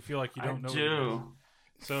lifeline if you feel like you don't know. I what it is. do.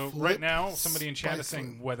 So Flip right now, somebody in chat is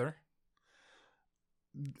saying Spiceland. weather.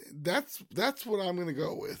 That's what I'm going to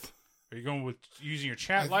go with. Are you going with using your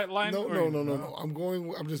chat lifeline? No, or no, you- no, no, no.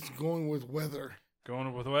 I'm just going with weather.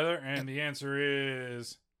 Going with weather, and the answer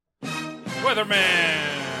is weatherman.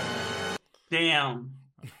 Damn.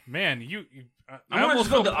 Man, you I I'm gonna almost just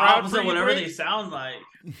go feel the proud for opposite, you, whatever Brig. they sound like.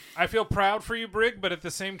 I feel proud for you, Brig, but at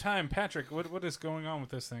the same time, Patrick, what is going on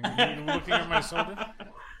with this thing? Are you looking at my shoulder?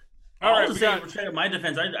 All right, we got In my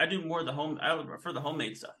defense, I do more of the home. I would prefer the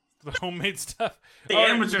homemade stuff, the homemade stuff. the All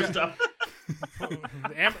right, amateur we got stuff.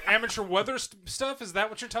 Amateur weather stuff? Is that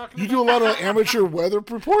what you're talking You about? do a lot of amateur weather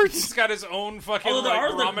reports? He's got his own fucking Oh, there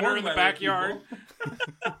are the barometer warm in the weather backyard.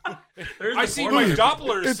 There's I the see warm my weather.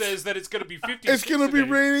 Doppler says that it's going to be 50. It's going to be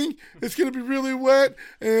raining. It's going to be really wet.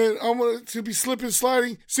 And I'm going to be slipping,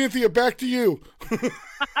 sliding. Cynthia, back to you.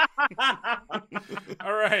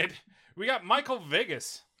 All right. We got Michael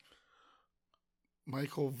Vegas.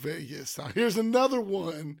 Michael Vegas. Now, here's another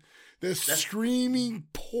one that's screaming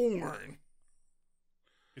porn.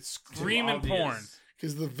 It's screaming obvious. porn.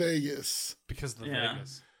 Because the Vegas. Because of the Yeah.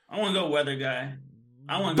 Vegas. I want to go weather guy.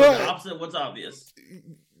 I want to go But- the opposite of what's obvious.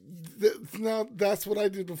 Now, that's what I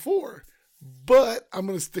did before. But I'm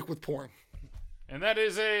going to stick with porn. And that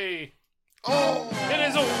is a... Oh! It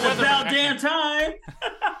is a It's weather... about damn time.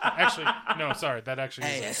 Actually, no, sorry. That actually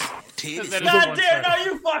is... Ass, titties, That is a God porn damn, star. no,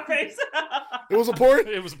 you fuckface. It was a porn?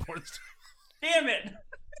 It was a porn star. Damn it.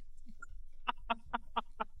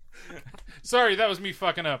 Sorry, that was me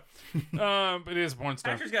fucking up. But it is a porn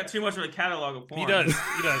star. Patrick's got too much of a catalog of porn. He does.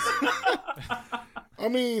 He does. I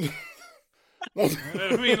mean...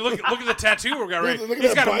 I mean, look at the tattoo we got right. Look at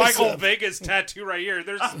He's that got a Michael bicep. Vegas tattoo right here.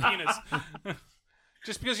 There's his penis.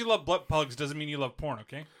 Just because you love butt plugs doesn't mean you love porn,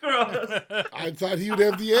 okay? I thought he would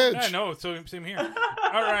have the edge. Yeah, no, so same here.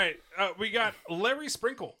 All right, we got Larry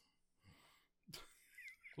Sprinkle.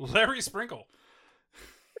 Larry Sprinkle.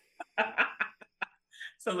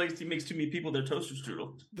 Sounds like he makes too many people their toaster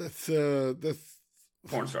strudel. That's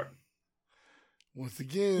Porn star. once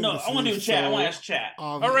again. No, this I want to do is chat. I so want to ask chat.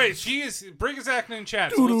 obvious. All right, she is. Brig is acting in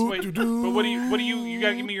chat. So let's wait. Doo-doo, But what do you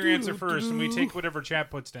gotta give me your answer doo-doo, first, and we doo-doo. take whatever chat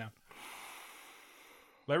puts down.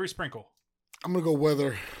 Larry Sprinkle. I'm gonna go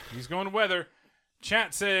weather. He's going to weather.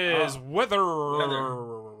 Chat says weather. Weather.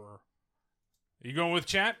 Are you going with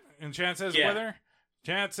chat? And chat says Yeah. weather?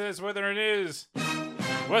 Chat says weather it is.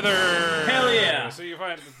 Weather. Hell yeah. So you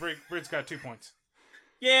find Brit's got 2 points.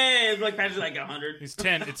 Yeah, it's like Patrick's like 100. He's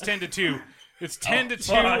 10. It's 10 to 2. It's 10 to 2.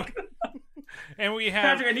 Fuck. And we have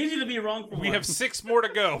Patrick, I need you to be wrong for we once. have 6 more to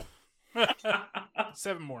go.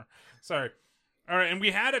 7 more. Sorry. All right, and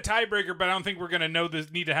we had a tiebreaker, but I don't think we're gonna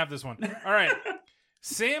need to have this one. All right,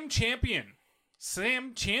 Sam Champion.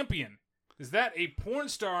 Sam Champion. Is that a porn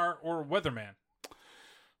star or weatherman?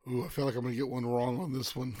 Ooh, I feel like I'm gonna get one wrong on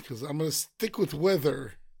this one because I'm gonna stick with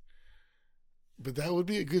weather. But that would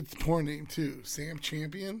be a good porn name too. Sam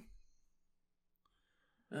Champion.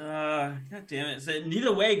 God damn it. So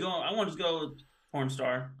neither way, I want to just go with porn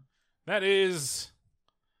star. That is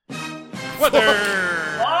weather.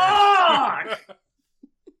 Fuck!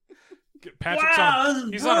 Patrick's Wow, this is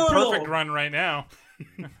he's on a brutal. perfect run right now.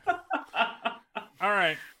 All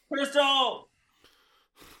right. Crystal! All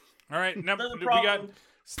right. Now There's a we got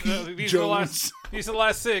problem. these are the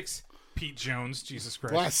last 6. Pete Jones, Jesus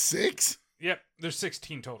Christ. Last 6. Yep, there's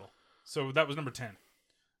 16 total. So that was number 10.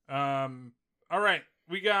 All right,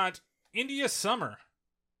 we got India Summer.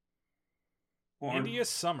 Porn. India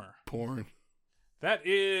Summer. Porn. That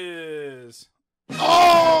is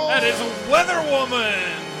Oh! that is a weather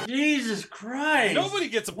woman. Jesus Christ. Nobody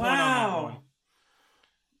gets a point on that Wow. one.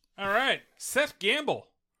 All right, Seth Gamble.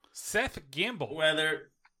 Seth Gamble. Weather.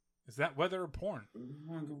 Is that weather or porn? I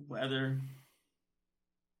want to go weather.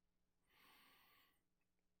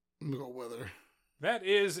 I'm gonna go weather. That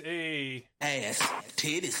is a ass,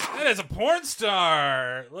 titties. porn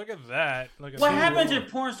star. Look at that. Look at What that. happened to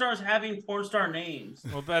porn stars having porn star names?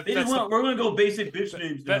 Well, They just went, we're going to go basic bitch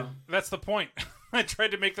names now. that's the point. I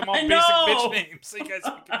tried to make them all I basic know! bitch names so you guys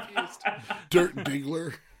get confused. Dirt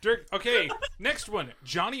Diggler. Dirk, okay, next one.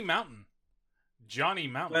 Johnny Mountain. Johnny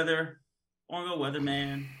Mountain. Weather. I want to go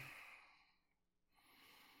weatherman.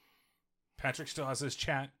 Patrick still has his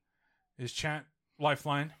chat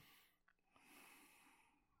lifeline.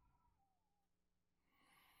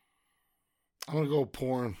 I'm gonna go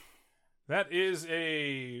porn. That is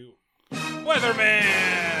a weatherman.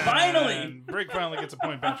 Finally! Brig finally gets a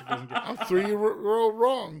point. Patrick doesn't get. I'm 3 in a row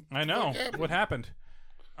wrong. I know What happened? what happened.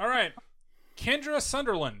 All right, Kendra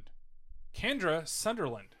Sunderland. Kendra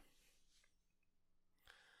Sunderland.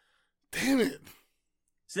 Damn it.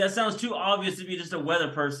 See, that sounds too obvious to be just a weather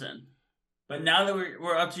person. But now that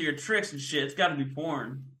we're up to your tricks and shit, it's got to be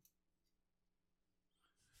porn.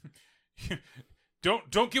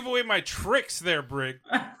 Don't give away my tricks there, Brig.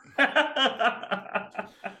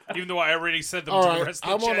 Even though I already said them All to right, the rest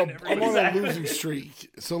I'm of the on chat. a and I'm everybody. on a losing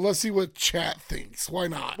streak. So let's see what chat thinks. Why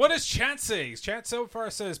not? What does chat say? Chat so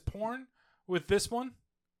far says porn with this one.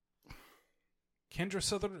 Kendra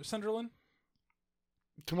Sunderland.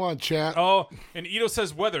 Come on, chat. Oh, and Ito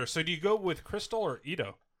says weather. So do you go with Crystal or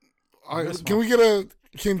Ito? All right, this can we get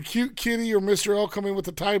can Cute Kitty or Mr. L come in with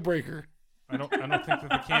the tiebreaker? I don't think that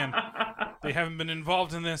they can. They haven't been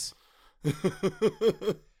involved in this. Give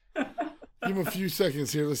him a few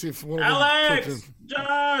seconds here. Let's see if one of them Alex, clicks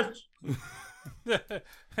Josh.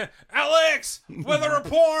 Alex, weather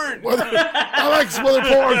report. in. Alex, weather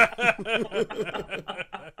porn.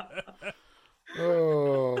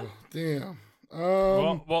 Oh, damn.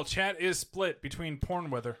 Well, chat is split between porn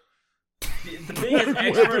weather. The biggest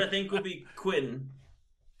expert, I think, would be Quentin.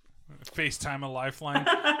 FaceTime a lifeline.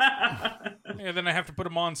 Yeah, then I have to put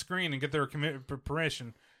them on screen and get their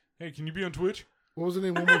permission. Hey, can you be on Twitch? What was the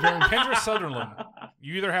name one more time? Kendra Sutherland.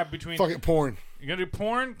 You either have between. Fuck it, porn. You're gonna do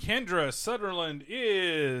porn. Kendra Sutherland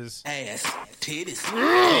is. Ass, titties.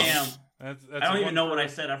 Damn. That's I don't even know what I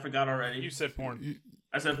said. I forgot already. You said porn.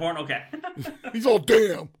 I said porn? Okay. He's all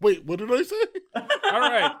damn. Wait, what did I say? All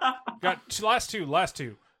right. Got last two.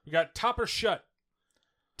 We got Topper Shut.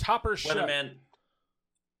 Topper Shut. Weatherman.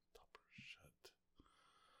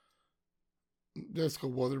 Let's go,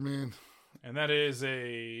 Weatherman. And that is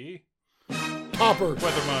a Topper.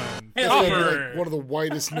 Weatherman. Hell yeah. Topper. Like one of the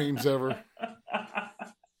whitest names ever.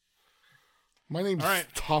 My name's All right.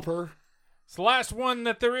 Topper. It's the last one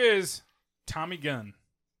that there is. Tommy Gunn.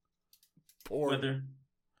 Porn. Weather.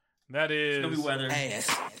 That is. It's gonna be weather. Ass,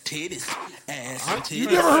 titties. Ass, titties. You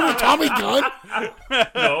never heard of Tommy Gunn?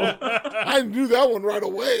 No. I knew that one right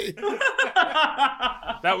away.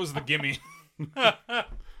 That was the gimme.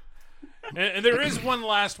 And there is one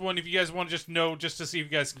last one if you guys want to just know, just to see if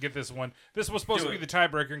you guys can get this one. This was supposed to be the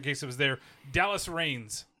tiebreaker in case it was there. Dallas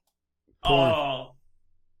Reigns. Oh.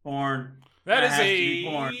 Porn. That is has to a be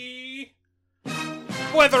porn.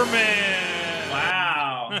 Weatherman.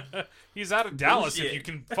 Wow. He's out of Dallas, if Bullshit. you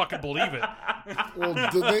can fucking believe it. Well,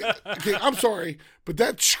 okay, I'm sorry, but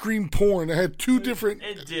that screamed porn. It had two different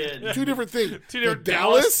It did. things. Two different the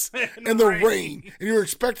Dallas Dallas and the Rain. rain. And you were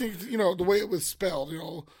expecting, the way it was spelled,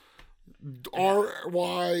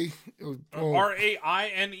 R-Y.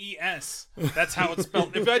 Raines. That's how it's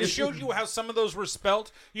spelled. If I showed you how some of those were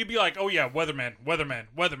spelled, you'd be like, oh yeah, Weatherman,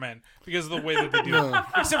 because of the way that they do it.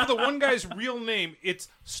 Except for the one guy's real name, it's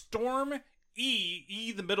Storm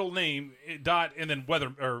E, the middle name, dot, and then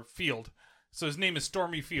Field. So his name is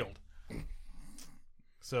Stormy Field.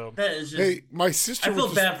 So That is just. Hey, my sister I feel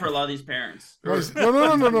was bad for a lot of these parents. No.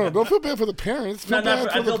 Don't feel bad for the parents. No, Feel not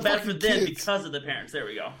bad for, I feel the bad for fucking them kids. because of the parents. There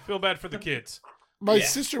we go. feel bad for the kids. My Yeah.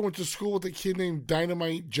 sister went to school with a kid named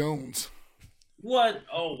Dynamite Jones. What?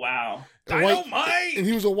 Oh, wow. Dynamite! And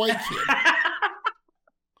he was a white kid.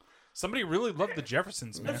 Somebody really loved the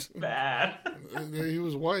Jeffersons, man. That's bad. He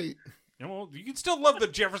was white. Yeah, well, you can still love the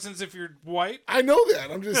Jeffersons if you're white. I know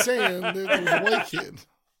that. I'm just saying that it was a white kid.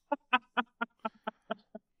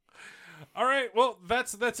 All right, well,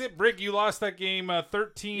 that's it. Brig, you lost that game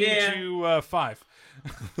 13 Yeah. to 5.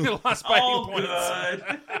 You lost by 8 Oh, points. good.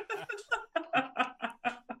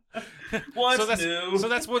 What's so that's new? so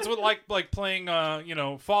that's what's like playing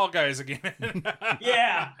Fall Guys again.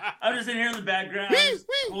 Yeah. I'm just in here in the background.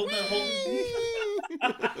 holding.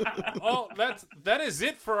 Well, that is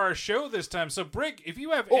it for our show this time. So Brig, if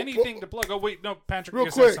you have Oh, anything to plug, wait, no, Patrick, Real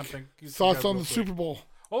you quick, said something. thoughts on the Super Bowl.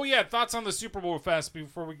 Oh yeah, thoughts on the Super Bowl fast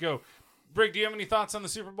before we go. Brig, do you have any thoughts on the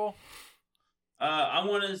Super Bowl? I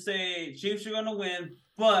want to say Chiefs are going to win,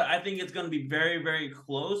 but I think it's going to be very, very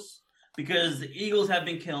close because the Eagles have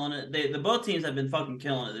been killing it. The both teams have been fucking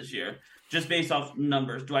killing it this year, just based off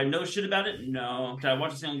numbers. Do I know shit about it? No. Did I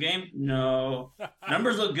watch a single game? No.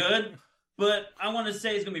 Numbers look good, but I want to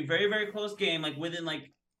say it's going to be a very, very close game, like within like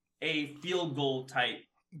a field goal type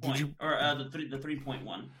point, or the 3-point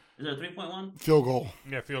one. Is there a 3-point one? Field goal.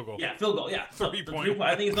 Yeah, field goal. Yeah, field goal. Yeah, so 3-point.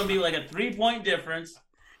 I think it's going to be like a 3-point difference,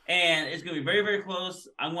 and it's going to be very, very close.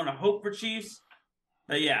 I'm going to hope for Chiefs,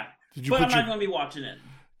 but yeah. Did you But put I'm your not going to be watching it.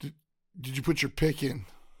 Did you put your pick in?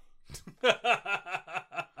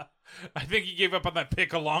 I think he gave up on that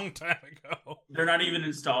pick a long time ago. They're not even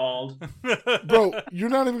installed. Bro, you're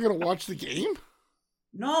not even gonna watch the game?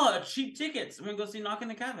 No, cheap tickets. I'm going to go see Knock in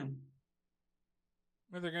the Cabin.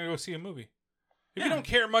 Or they're gonna go see a movie. If Yeah. you don't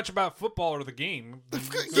care much about football or the game, then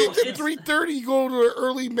Game's at 3:30. You go to an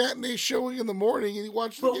early matinee showing in the morning and you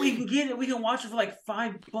watch the But game. we can get it. We can watch it for like $5.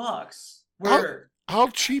 How Where? How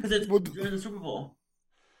cheap Because it's would during the Super Bowl.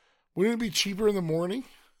 wouldn't it be cheaper in the morning?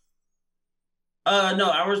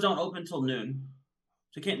 No, ours don't open till noon.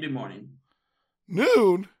 So you can't do morning.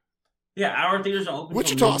 Noon? Yeah, our theaters don't open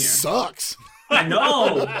Wichita till noon here. sucks. I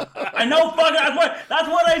know. I know, fuck. That's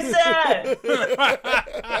what I said.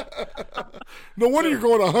 No wonder you're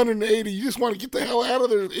going 180. You just want to get the hell out of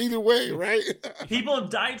there either way, right? People have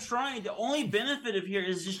died trying. The only benefit of here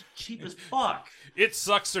is just cheap as fuck. it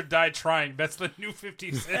sucks or die trying. That's the new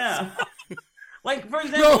 50 cents. Yeah. Like, for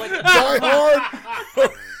example, No, like, Die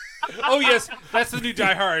Hard. Oh yes, that's the new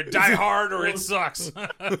Die Hard. Die Hard or it sucks.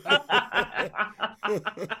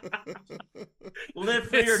 live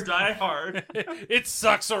free or die hard. It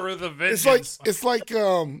sucks or the It's vengeance. like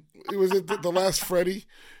it was the last Freddy.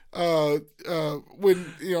 When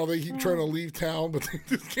they keep trying to leave town, but they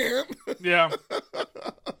just can't. Yeah.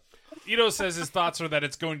 Ito says his thoughts are that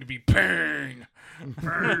it's going to be bang.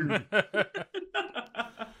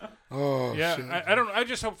 Oh Yeah, shit. I don't. I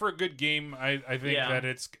just hope for a good game. I think Yeah. that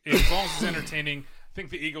it's as long as it's entertaining. I think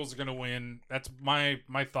the Eagles are going to win. That's my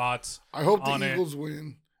thoughts. I hope on the it. Eagles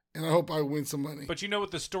win, and I hope I win some money. But you know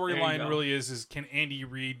what the There storyline you go. really is can Andy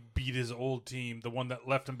Reid beat his old team, the one that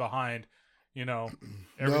left him behind?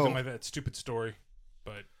 Everything like that stupid story.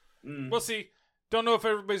 But we'll see. Don't know if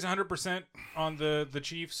everybody's 100% on the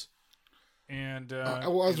Chiefs. And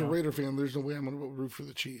well, as a Raider fan, there's no way I'm going to root for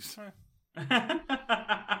the Chiefs.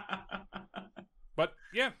 But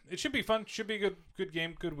yeah, it should be fun. Should be a good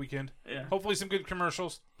game, good weekend. Yeah. Hopefully some good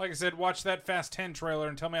commercials. Like I said, watch that Fast 10 trailer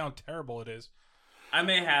and tell me how terrible it is. I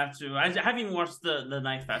may have to. I haven't even watched the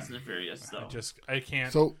ninth Fast and the Furious, though. I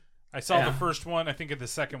can't. So I saw Yeah. the first one. I think at the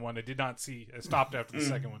second one, I did not see. I stopped after the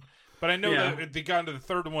second one. But I know Yeah. that they got into the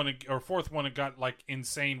third one or fourth one. It got like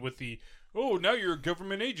insane with the now you're a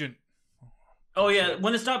government agent. Oh yeah,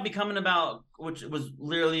 when it stopped becoming about, which was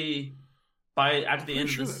literally after the pretty end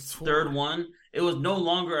sure of the that's third four. one, it was no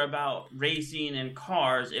longer about racing and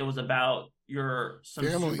cars. It was about some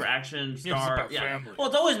Family. super action Yeah, it was star. about family. Well,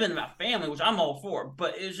 it's always been about family, which I'm all for.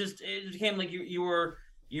 But it became like you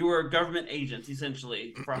were government agents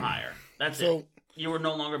essentially for hire. That's it. So You were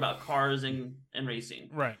no longer about cars and racing.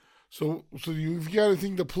 Right. so you've got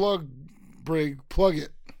anything to plug, Brig? Plug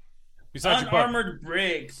it. Besides your butt. Unarmored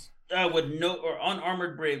Briggs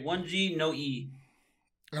unarmored brig 1G no E.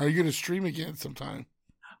 Are you going to stream again sometime?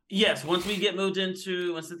 Yes, once Cynthia and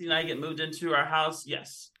I get moved into our house,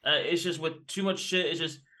 yes. It's just with too much shit. It's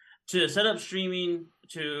just to set up streaming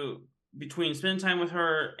between spending time with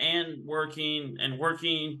her and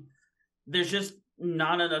working. There's just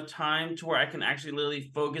not enough time to where I can actually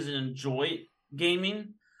literally focus and enjoy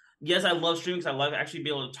gaming. Yes, I love streaming because I love actually be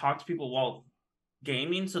able to talk to people while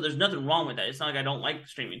gaming. So there's nothing wrong with that. It's not like I don't like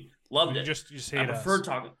streaming. Loved You it. just I hate prefer us.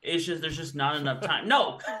 talking. It's just there's just not enough time.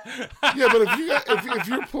 No. Yeah, but if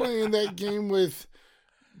you're playing that game with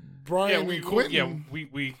Brian and Quentin,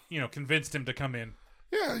 we convinced him to come in.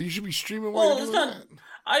 yeah, you should be streaming while Well, you're it's doing not. that.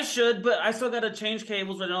 I should, but I still got to change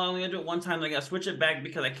cables right now. I only gotta do it one time. I got to switch it back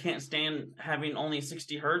because I can't stand having only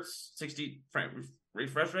 60 hertz, 60 frame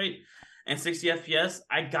refresh rate, and 60 FPS.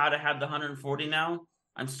 I gotta have the 140 now.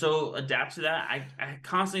 I'm so adapt to that. I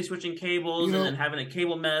constantly switching cables and then having a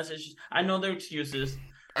cable mess. It's just, I know their excuses.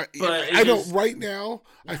 But it's I know just- right now,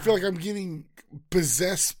 I feel like I'm getting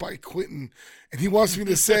possessed by Quentin, and he wants me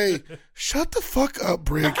to say, "Shut the fuck up,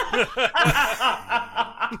 Brig."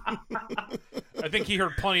 I think he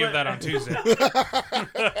heard plenty of that on Tuesday.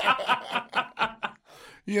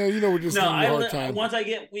 Yeah, we're just No, having a hard time. once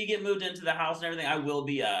we get moved into the house and everything, I will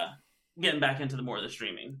be getting back into the more of the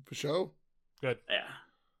streaming. For sure. Good. Yeah.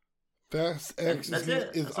 Fast X That's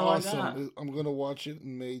it. is That's all I got. awesome. I'm gonna watch it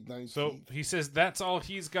in May 19th. So he says that's all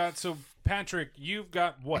he's got. So Patrick, you've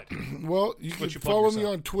got what? Well, you can you plug follow me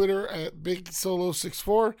yourself? on Twitter at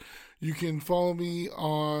BigSolo64. You can follow me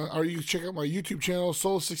or you can check out my YouTube channel,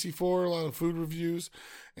 Solo64, a lot of food reviews.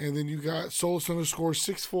 And then you got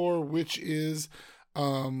Solus_64, which is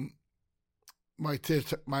my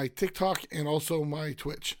TikTok and also my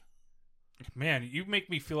Twitch. Man, you make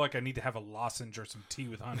me feel like I need to have a lozenge or some tea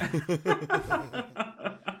with honey.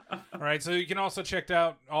 All right, so you can also check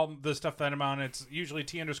out all the stuff that I'm on. It's usually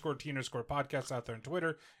T_T_podcast out there on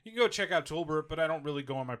Twitter. You can go check out Toolbert, but I don't really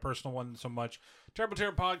go on my personal one so much. Terrible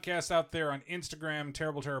Terror Podcast out there on Instagram,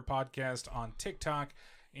 Terrible Terror Podcast on TikTok.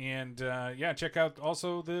 And check out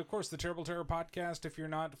also the Terrible Terror Podcast. If you're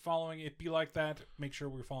not following It Be Like That, make sure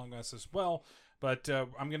we're following us as well. But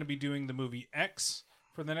I'm going to be doing the movie X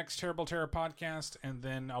for the next Terrible Terror Podcast, and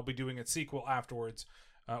then I'll be doing its sequel afterwards.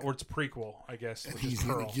 Or it's prequel, I guess. And which is he's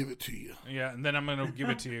going Pearl. to give it to you. Yeah, and then I'm going to give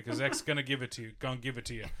it to you because X is going to give it to you. Going to give it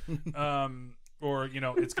to you. Or,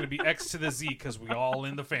 it's going to be X to the Z because we all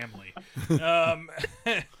in the family.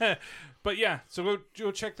 But yeah, so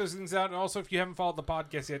go check those things out. And also, if you haven't followed the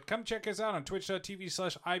podcast yet, come check us out on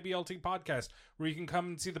twitch.tv/IBLT podcast, where you can come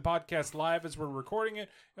and see the podcast live as we're recording it.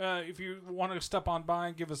 If you want to step on by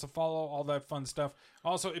and give us a follow, all that fun stuff.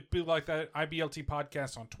 Also, It'd Be Like That IBLT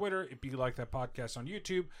podcast on Twitter. It'd Be Like That podcast on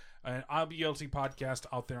YouTube. And IBLT podcast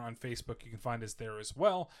out there on Facebook. You can find us there as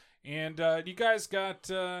well. And you guys got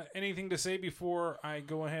anything to say before I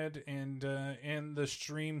go ahead and end the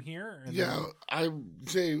stream here? And Yeah, I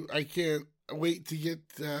say I can't wait to get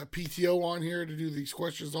PTO on here to do these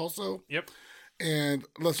questions also. Yep. And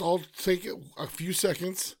let's all take a few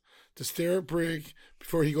seconds to stare at Brig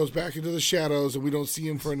before he goes back into the shadows and we don't see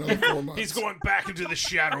him for another 4 months. He's going back into the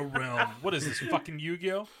shadow realm. What is this, fucking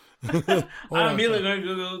Yu-Gi-Oh? I'm immediately going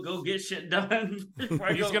to go get shit done.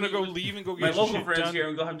 He's going to go leave and go my get local shit friends done. here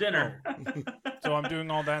and go have dinner. So I'm doing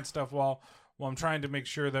all that stuff while I'm trying to make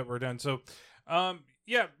sure that we're done. So,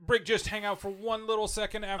 yeah, Brig, just hang out for one little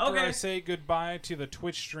second after I say goodbye to the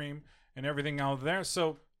Twitch stream and everything out there.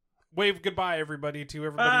 So, wave goodbye, everybody, to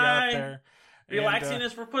everybody out there. Relaxing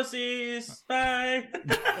is for pussies. Bye.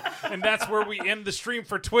 And that's where we end the stream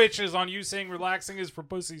for Twitch, is on you saying relaxing is for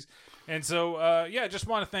pussies. And so, yeah, just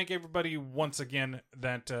want to thank everybody once again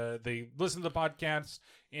that they listen to the podcast.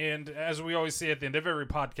 And as we always say at the end of every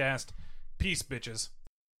podcast, peace, bitches.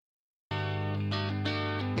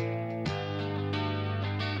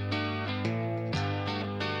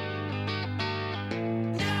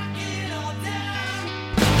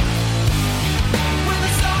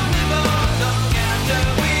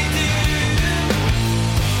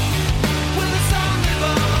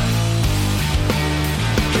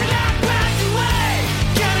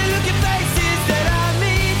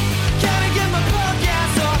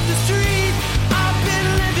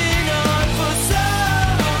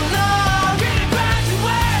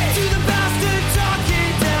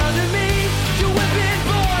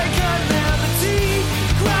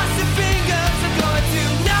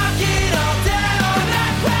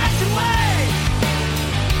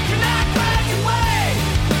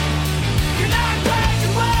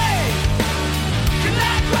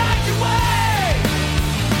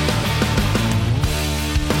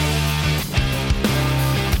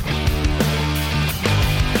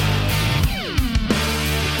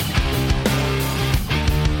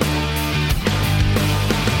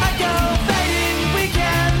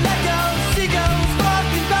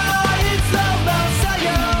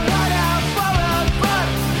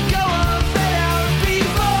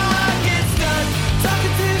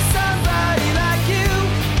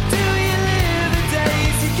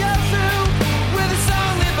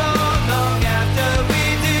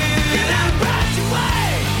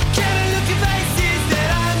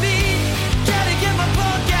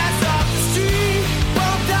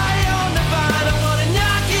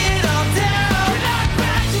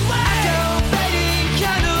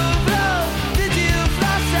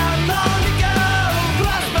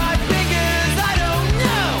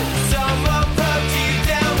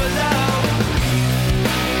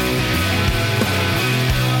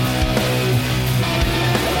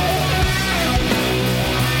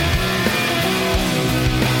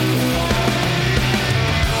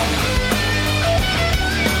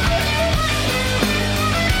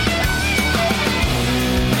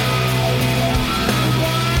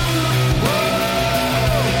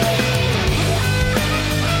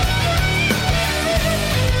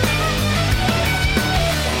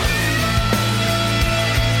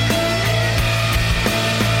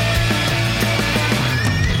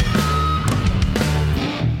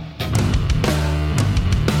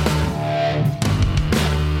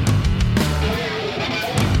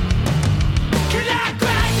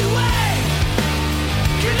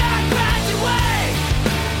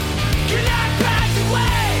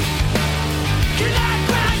 Can I